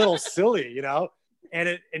of a little silly, you know?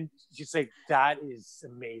 And she's like, that is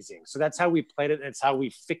amazing. So that's how we played it. And it's how we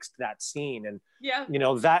fixed that scene. And, you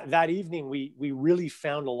know, that evening, we really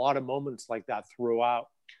found a lot of moments like that throughout.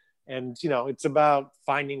 And, you know, it's about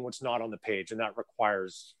finding what's not on the page. And that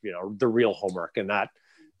requires, you know, the real homework. And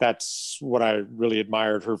that's what I really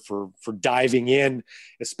admired her for diving in,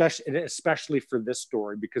 especially for this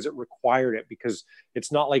story, because it required it, because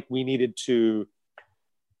it's not like we needed to,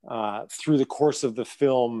 through the course of the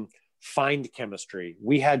film, find chemistry.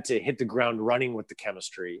 We had to hit the ground running with the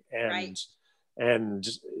chemistry and,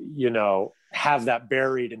 you know, have that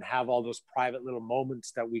buried and have all those private little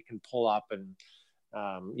moments that we can pull up. And,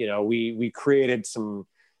 you know, we created some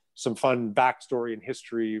fun backstory and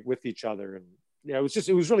history with each other. And, yeah,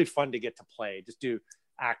 it was really fun to get to play, just do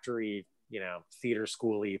actory, you know, theater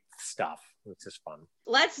school-y stuff. It's just fun.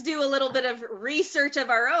 Let's do a little bit of research of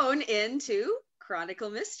our own into Chronicle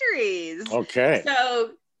Mysteries. Okay. So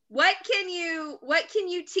what can you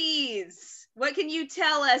tease? What can you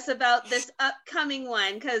tell us about this upcoming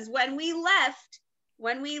one? Because when we left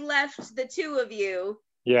the two of you,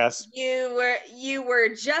 yes, you were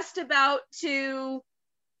just about to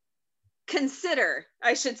consider,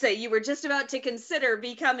 I should say, you were just about to consider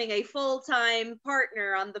becoming a full-time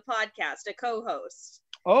partner on the podcast, a co-host.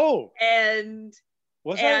 Oh. And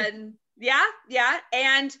yeah,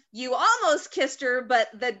 and you almost kissed her, but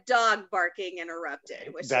the dog barking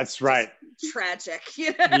interrupted, which that's right. Tragic.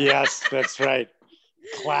 Yes, that's right.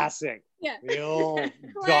 Classic. Yeah. The old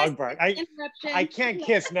dog bark. I can't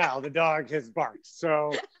kiss now. The dog has barked.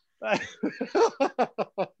 So dog.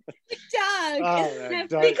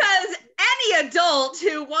 Because any adult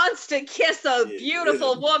who wants to kiss a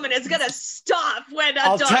beautiful woman is going to stop when a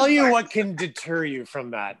I'll dog tell you barks. what can deter you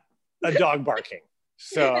from that. A dog barking.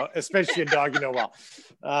 So, especially a dog you know well.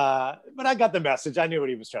 But I got the message. I knew what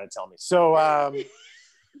he was trying to tell me. So,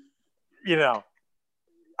 you know,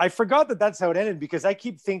 I forgot that that's how it ended, because I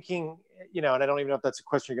keep thinking, you know, and I don't even know if that's a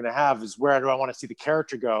question you're going to have, is where do I want to see the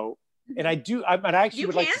character go? And I actually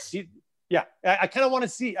would like to see, yeah, I kind of want to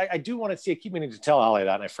see, I do want to see, I keep meaning to tell Holly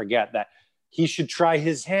that, and I forget that he should try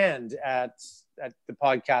his hand at the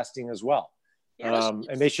podcasting as well. Yeah,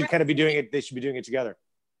 and they should kind of be doing it, they should be doing it together.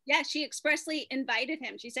 Yeah, she expressly invited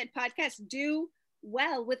him. She said, podcasts do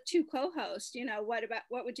well with two co-hosts. You know, what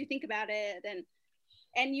would you think about it?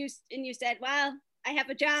 And you said, well, I have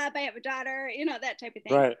a job, I have a daughter, you know, that type of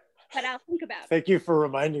thing. Right. But I'll think about it. Thank you for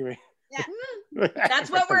reminding me. Yeah. That's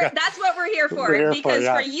what we're here for.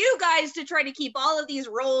 For you guys to try to keep all of these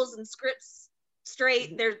roles and scripts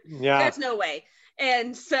straight, there's no way.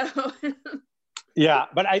 And so yeah,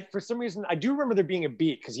 but for some reason I do remember there being a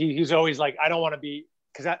beat, because he's always like, I don't want to be,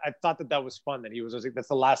 because I thought that was fun, that he was like, that's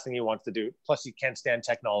the last thing he wants to do. Plus he can't stand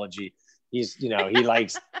technology. He's, you know, he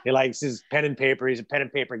likes his pen and paper. He's a pen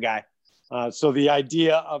and paper guy. So the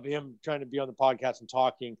idea of him trying to be on the podcast and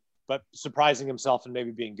talking, but surprising himself and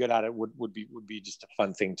maybe being good at it would be just a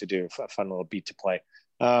fun thing to do, a fun little beat to play.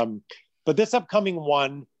 But this upcoming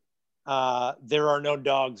one, there are no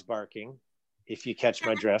dogs barking, if you catch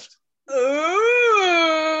my drift. Ooh.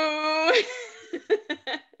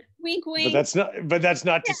 Wink, wink. But that's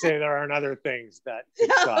not to say there aren't other things that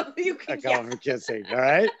stop a couple of kissing. All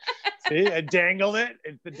right. See, I dangled it.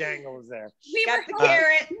 The dangle is there. We got the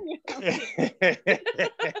carrot.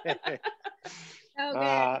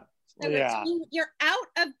 So yeah. You're out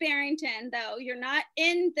of Barrington, though. You're not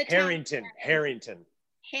in the Harrington.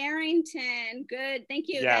 Good. Thank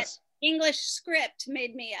you. Yes. That English script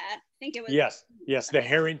made me think it was. Yes. The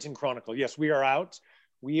Harrington Chronicle. Yes, we are out.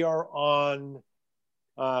 We are on.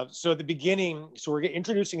 So at the beginning, we're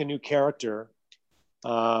introducing a new character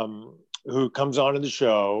who comes on in the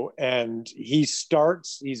show, and he's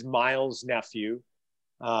Miles' nephew,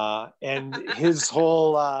 and his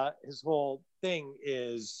whole thing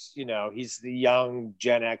is, you know, he's the young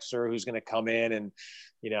Gen Xer who's going to come in and,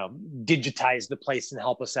 you know, digitize the place and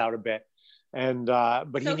help us out a bit. And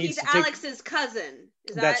but so he needs he's to Alex's cousin.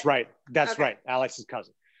 That's right. That's okay. Right. Alex's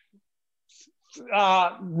cousin.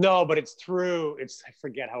 No, but it's I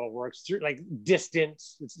forget how it works, through like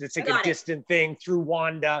distance. It's like a distant thing through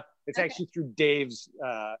Wanda. It's actually through Dave's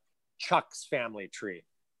Chuck's family tree.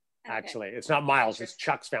 Actually, it's not Miles, it's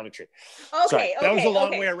Chuck's family tree. Okay. That was a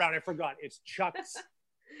long way around. I forgot. It's Chuck's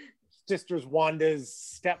sister's Wanda's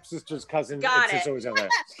stepsister's cousin. Got it's it. always in there.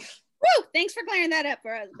 Woo! Thanks for clearing that up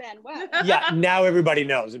for us, Ben. Wow. Yeah, now everybody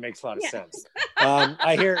knows. It makes a lot of sense.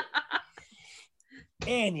 I hear.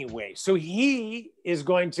 Anyway, so he is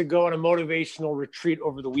going to go on a motivational retreat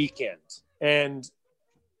over the weekend, and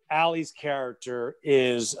Allie's character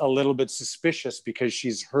is a little bit suspicious because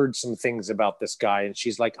she's heard some things about this guy, and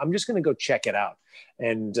she's like, "I'm just going to go check it out,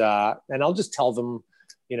 and I'll just tell them,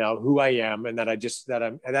 who I am, and that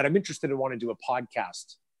I'm interested and want to do a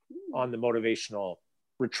podcast on the motivational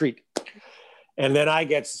retreat." And then I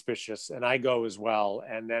get suspicious and I go as well.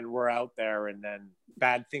 And then we're out there and then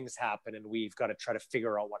bad things happen and we've got to try to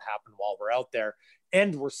figure out what happened while we're out there.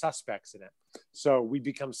 And we're suspects in it. So we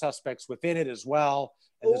become suspects within it as well.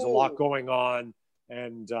 And there's a lot going on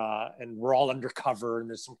and we're all undercover and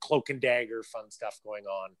there's some cloak and dagger fun stuff going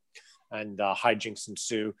on and hijinks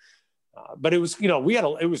ensue. But it was,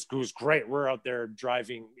 it was great. We're out there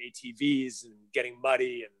driving ATVs and getting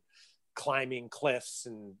muddy and climbing cliffs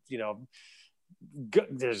and,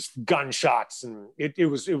 there's gunshots and it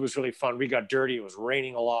was really fun. We got dirty. It was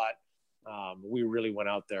raining a lot. We really went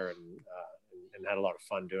out there and had a lot of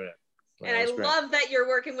fun doing it. And I love that you're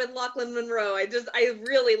working with Lachlan Monroe. I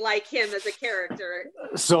really like him as a character.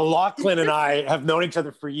 So Lachlan and I have known each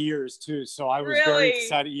other for years too. So I was very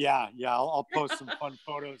excited. Yeah. I'll post some fun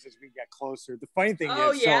photos as we get closer. The funny thing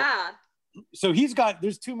is, so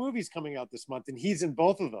there's 2 movies coming out this month and he's in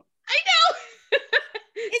both of them. I know.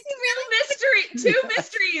 Two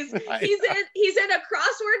mysteries. He's in a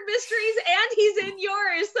Crossword Mysteries and he's in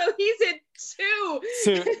yours, so he's in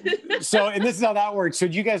 2. So and this is how that works. So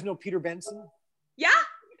do you guys know Peter Benson? Yeah.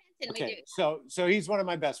 Okay. So he's one of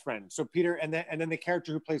my best friends. So Peter, and then the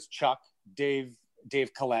character who plays Chuck, Dave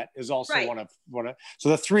Collette, is also one of. So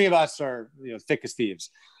the 3 of us are thick as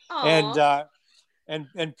thieves. Aww.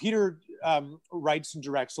 And Peter writes and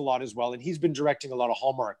directs a lot as well, and he's been directing a lot of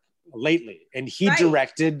Hallmark lately, and he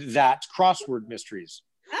directed that Crossword Mysteries,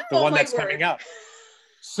 the one that's coming out.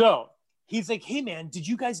 So he's like, "Hey man, did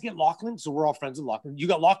you guys get Lachlan?" So we're all friends with Lachlan. "You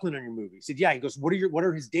got Lachlan on your movie?" He said, "Yeah." He goes, "What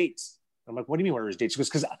are his dates?" I'm like, "What do you mean what are his dates?" He goes,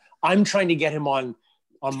 "Because I'm trying to get him on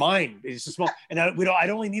mine. It's a small, and I'd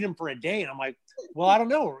only need him for a day." And I'm like, "Well, I don't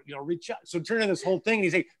know, reach out." So it turned into this whole thing. And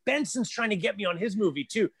he's like, "Benson's trying to get me on his movie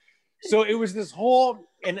too." So it was this whole,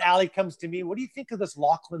 and Allie comes to me, "What do you think of this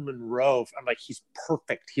Lachlan Monroe?" I'm like, "He's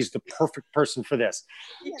perfect. He's the perfect person for this."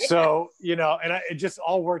 Yeah. So, and it just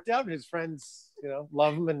all worked out. His friends,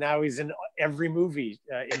 love him. And now he's in every movie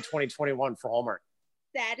in 2021 for Hallmark.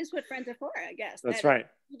 That is what friends are for, I guess. That's right.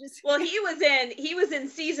 Well, he was in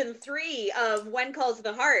season 3 of When Calls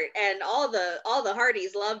the Heart, and all the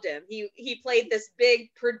Hardys loved him. He played this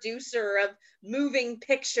big producer of moving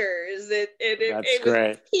pictures. That's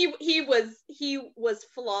great. He was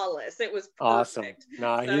flawless. It was perfect.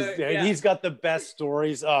 Awesome. He's got the best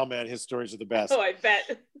stories. Oh man, his stories are the best. Oh, I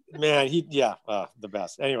bet. Man, the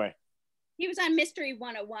best. Anyway. He was on Mystery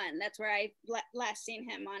 101. That's where I last seen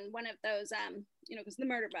him, on one of those, because the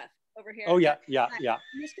murder buff over here. Oh, yeah.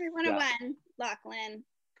 Mystery 101, Lachlan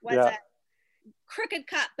was a crooked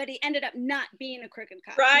cop, but he ended up not being a crooked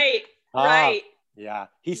cop. Right. Yeah.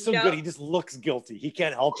 He's so good. He just looks guilty. He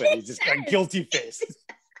can't help it. He's just got a guilty face.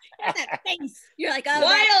 That face. You're like,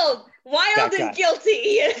 oh, wild and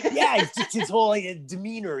guilty. Yeah, it's just his whole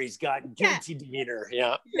demeanor. He's got guilty demeanor.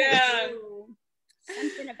 Yeah.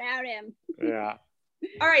 Something about him. Yeah.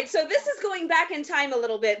 All right, so this is going back in time a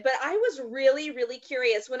little bit, but I was really, really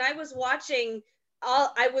curious when I was watching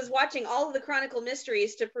all of the Chronicle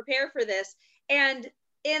Mysteries to prepare for this, and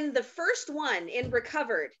in the first one, in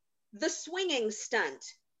Recovered, the swinging stunt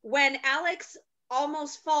when Alex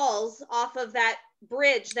almost falls off of that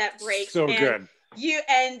bridge that breaks. So good.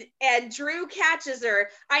 And Drew catches her.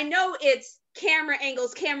 I know it's camera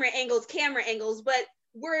angles, but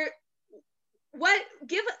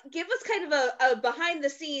give us kind of a behind the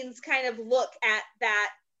scenes kind of look at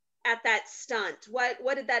that stunt.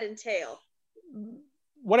 What did that entail?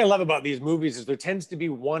 What I love about these movies is there tends to be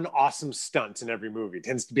one awesome stunt in every movie. It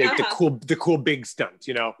tends to be like the cool big stunt,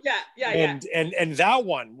 Yeah. And that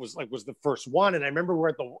one was the first one. And I remember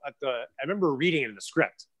I remember reading it in the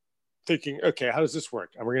script, thinking, okay, how does this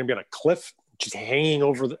work? And we're gonna be on a cliff, just hanging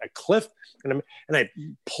over a cliff, and I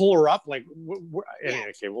pull her up okay,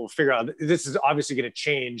 we'll figure out this is obviously going to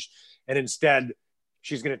change, and instead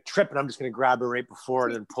she's going to trip, and I'm just going to grab her right before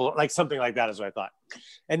and then pull her, like something like that is what I thought.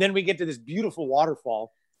 And then we get to this beautiful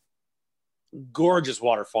waterfall, gorgeous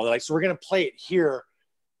waterfall. They're like, so we're going to play it here,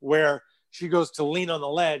 where she goes to lean on the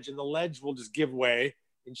ledge, and the ledge will just give way,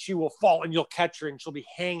 and she will fall, and you'll catch her, and she'll be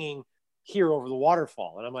hanging here over the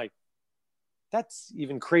waterfall. And I'm like, that's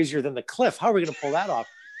even crazier than the cliff. How are we going to pull that off?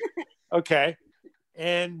 Okay.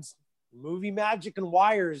 And movie magic and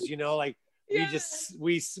wires, you know, like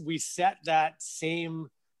we set that same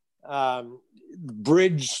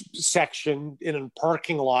bridge section in a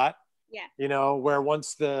parking lot, you know, where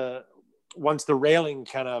once the railing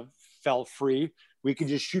kind of fell free, we could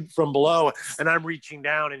just shoot from below, and I'm reaching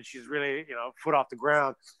down and she's really, you know, foot off the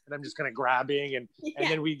ground, and I'm just kind of grabbing and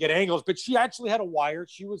then we get angles. But she actually had a wire.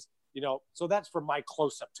 She was, you know, so that's for my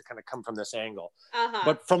close-up to kind of come from this angle.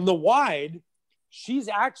 But from the wide, she's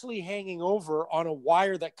actually hanging over on a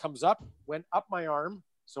wire that comes up, went up my arm.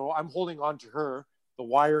 So I'm holding on to her. The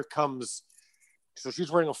wire comes, so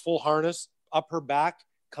she's wearing a full harness, up her back,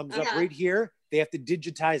 comes up right here. They have to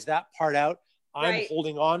digitize that part out. I'm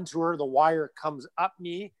holding on to her. The wire comes up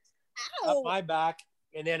me, up my back,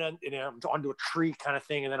 and then onto a tree kind of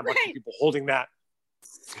thing. And then a bunch of people holding that.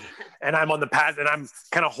 And I'm on the path and I'm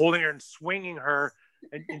kind of holding her and swinging her.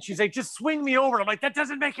 And she's like, just swing me over. And I'm like, that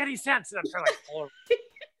doesn't make any sense. And I'm trying to like pull her.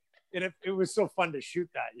 And it was so fun to shoot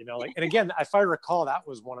that, you know, like, and again, if I recall, that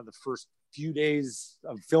was one of the first few days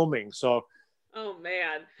of filming. So, oh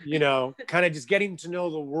man, you know, kind of just getting to know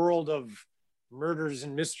the world of murders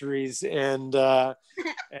and mysteries and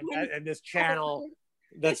this channel.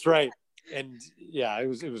 That's right. And yeah, it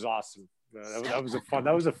was awesome.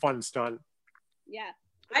 That was a fun stunt. Yeah.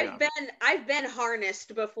 I've been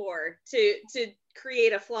harnessed before to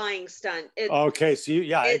create a flying stunt. Okay, so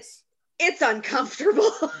it's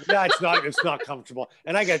uncomfortable. Yeah, it's not comfortable.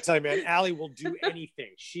 And I gotta tell you, man, Allie will do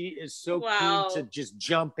anything. She is so keen to just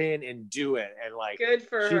jump in and do it. And like, good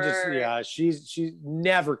for her. She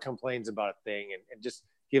never complains about a thing and just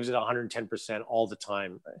gives it 110% all the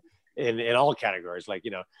time in all categories. Like,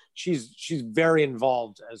 you know, she's very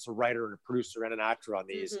involved as a writer and a producer and an actor on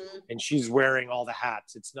these, and she's wearing all the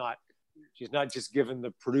hats. She's not just giving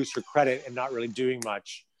the producer credit and not really doing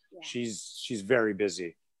much. Yeah. She's very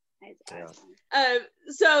busy.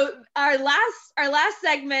 So our last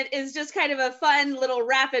segment is just kind of a fun little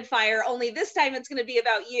rapid fire, only this time it's going to be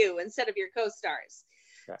about you instead of your co-stars.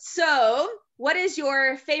 Okay. So what is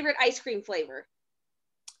your favorite ice cream flavor?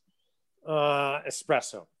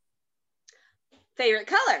 Espresso. Favorite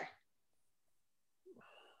color?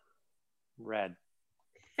 Red.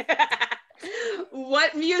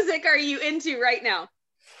 What music are you into right now?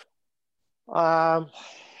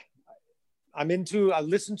 I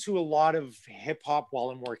listen to a lot of hip hop while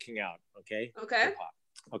I'm working out. Okay. Hip-hop.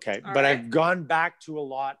 Okay. All but right. I've gone back to a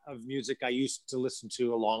lot of music I used to listen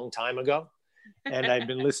to a long time ago. And I've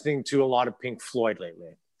been listening to a lot of Pink Floyd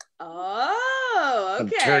lately. Oh,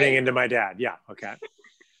 okay. I'm turning into my dad. Yeah. Okay.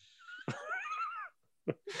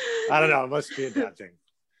 I don't know. It must be a dad thing.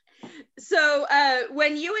 So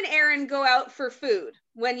when you and Aaron go out for food,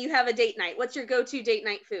 when you have a date night, what's your go-to date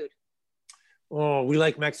night food? Oh, we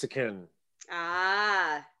like Mexican.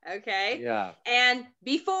 Ah, okay. Yeah. And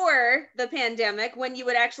before the pandemic, when you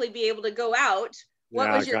would actually be able to go out,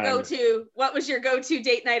 what was your go-to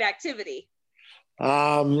date night activity?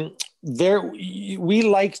 We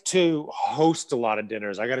like to host a lot of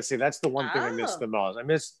dinners. I got to say, that's the one thing I miss the most. I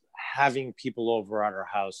miss having people over at our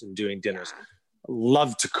house and doing dinners. Yeah.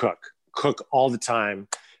 Love to cook all the time,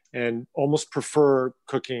 and almost prefer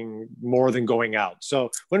cooking more than going out.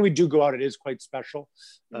 So when we do go out, it is quite special.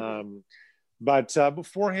 Mm-hmm. But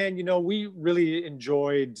beforehand, you know, we really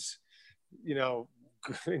enjoyed,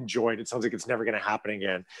 it sounds like it's never going to happen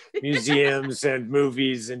again. Museums and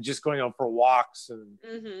movies and just going out for walks and,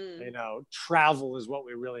 you know, travel is what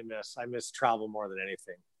we really miss. I miss travel more than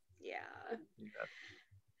anything. Yeah.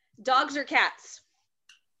 Dogs or cats?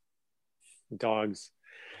 Dogs.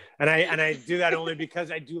 And I do that only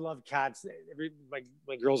because I do love cats. My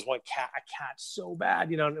girls want a cat so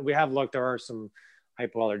bad. You know, we have looked, there are some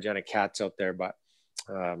hypoallergenic cats out there, but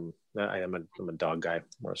I'm a dog guy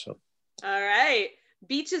more so. All right.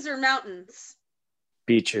 Beaches or mountains?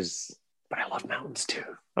 Beaches, but I love mountains too.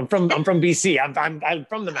 I'm from BC. I'm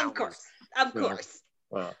from the mountains. Of course.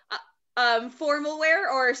 Wow. Formal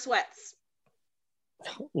wear or sweats?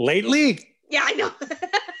 Lately? Yeah, I know.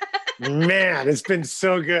 Man, it's been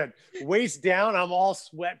so good. Waist down, I'm all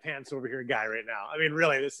sweatpants over here guy right now. I mean,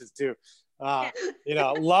 really, this is too, you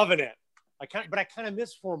know, loving it. I kind of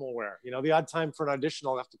miss formal wear. You know, the odd time for an audition,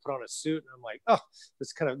 I'll have to put on a suit and I'm like, oh,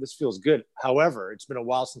 this feels good. However, it's been a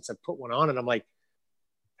while since I put one on and I'm like,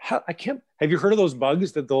 have you heard of those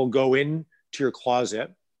bugs that they'll go into your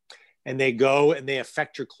closet and they go and they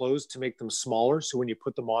affect your clothes to make them smaller? So when you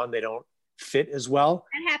put them on, they don't fit as well.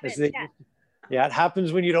 That happens, Yeah, it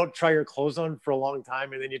happens when you don't try your clothes on for a long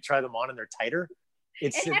time and then you try them on and they're tighter.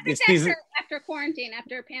 It happens after quarantine,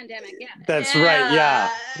 after a pandemic. Yeah. That's right.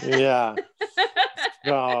 Yeah.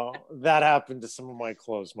 So that happened to some of my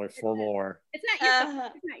clothes, my formal wear. It's not your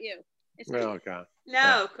fault. It's not you. It's not okay.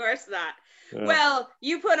 No, of course not. Yeah. Well,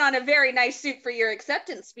 you put on a very nice suit for your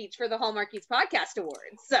acceptance speech for the Hallmarkies Podcast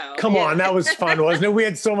Awards. So come on, that was fun, wasn't it? We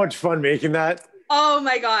had so much fun making that. Oh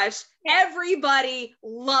my gosh. Everybody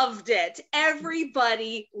loved it.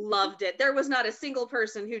 Everybody loved it. There was not a single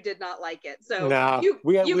person who did not like it. So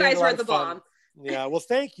you guys were the bomb. Yeah. Well,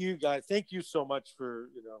 thank you guys. Thank you so much for,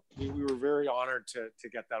 we were very honored to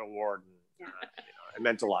get that award. And, it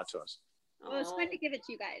meant a lot to us. Well, it's fun to give it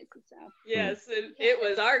to you guys. So. Yes, it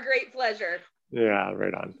was our great pleasure. Yeah,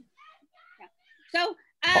 right on. Yeah. So,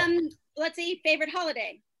 let's see, favorite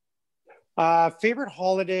holiday. Favorite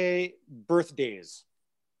holiday, birthdays.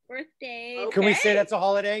 Birthday. Okay. Can we say that's a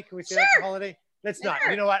holiday? Can we say that's a holiday? Let's not.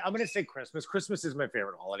 You know what? I'm going to say Christmas. Christmas is my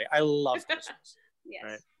favorite holiday. I love Christmas. Yes.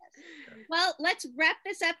 Right? Well, let's wrap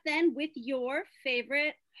this up then with your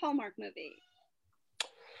favorite Hallmark movie.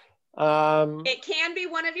 It can be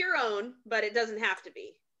one of your own, but it doesn't have to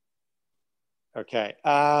be. Okay.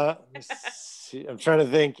 See, I'm trying to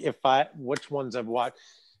think which ones I've watched.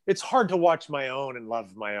 It's hard to watch my own and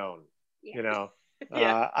love my own. Yeah.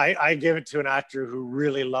 I give it to an actor who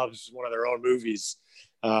really loves one of their own movies.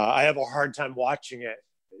 I have a hard time watching it,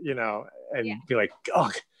 and be like,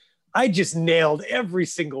 oh, I just nailed every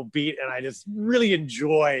single beat, and I just really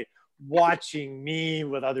enjoy watching me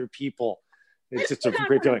with other people. It's just a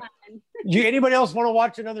great feeling. Anybody else want to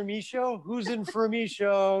watch another me show? Who's in for a me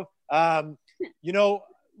show? What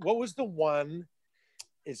was the one?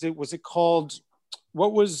 Was it called?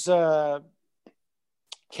 What was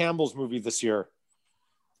Campbell's movie this year?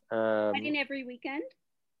 Wedding Every Weekend.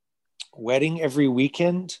 Wedding Every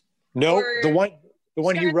Weekend? No, the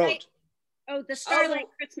one he wrote. Oh, the Starlight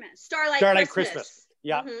Christmas. Starlight Christmas.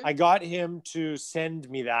 Yeah, I got him to send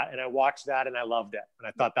me that, and I watched that, and I loved it, and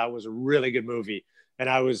I thought that was a really good movie, and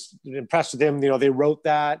I was impressed with him. They wrote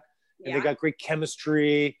that, and they got great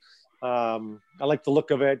chemistry. I like the look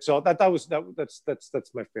of it, so that's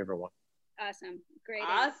my favorite one. Awesome, great,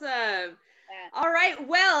 awesome. All right,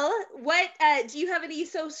 well, what do you have any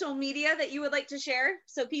social media that you would like to share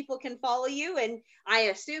so people can follow you? And I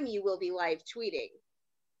assume you will be live tweeting.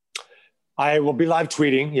 I will be live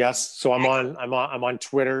tweeting, yes. So I'm on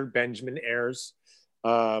Twitter, Benjamin Ayres.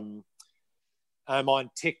 I'm on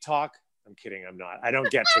TikTok. I'm kidding, I'm not. I don't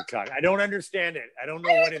get TikTok. I don't understand it. I don't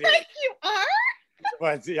know what it is. You are?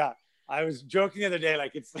 But yeah, I was joking the other day,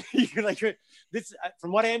 like it's like this.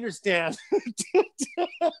 From what I understand.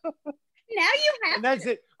 Now you have. And that's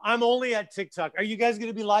it. I'm only at TikTok. Are you guys going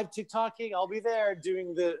to be live TikToking? I'll be there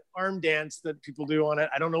doing the arm dance that people do on it.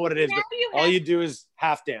 I don't know what it is, but all you do is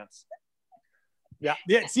half dance. Yeah.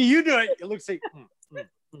 See, you do it. It looks like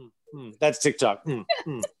that's TikTok.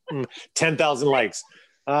 10,000 likes.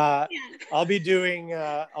 I'll be doing.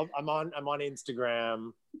 I'm on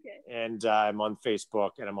Instagram, and I'm on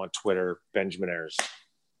Facebook, and I'm on Twitter. Benjamin Ayres.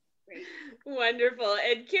 Great. Wonderful.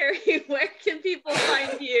 And Carrie, where can people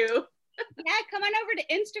find you? Yeah, come on over to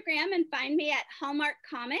Instagram and find me at Hallmark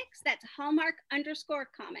Comics. That's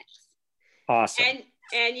Hallmark_comics. Awesome.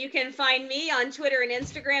 And you can find me on Twitter and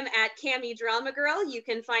Instagram at Cami Drama Girl. You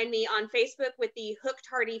can find me on Facebook with the Hooked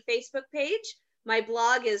Hardy Facebook page. My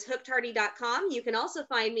blog is hookedhardy.com. You can also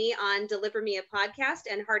find me on Deliver Me a Podcast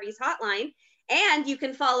and Hardy's Hotline. And you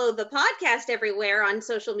can follow the podcast everywhere on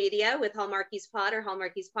social media with Hallmarkies Pod or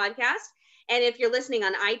Hallmarkies Podcast. And if you're listening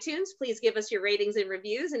on iTunes, please give us your ratings and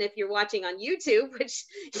reviews. And if you're watching on YouTube, which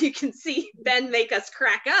you can see Ben make us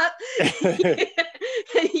crack up,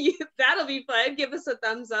 that'll be fun. Give us a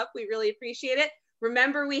thumbs up. We really appreciate it.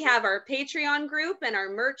 Remember, we have our Patreon group and our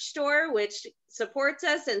merch store, which supports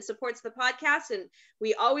us and supports the podcast. And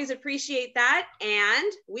we always appreciate that.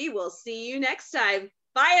 And we will see you next time.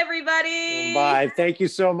 Bye, everybody. Bye. Thank you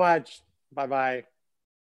so much. Bye-bye.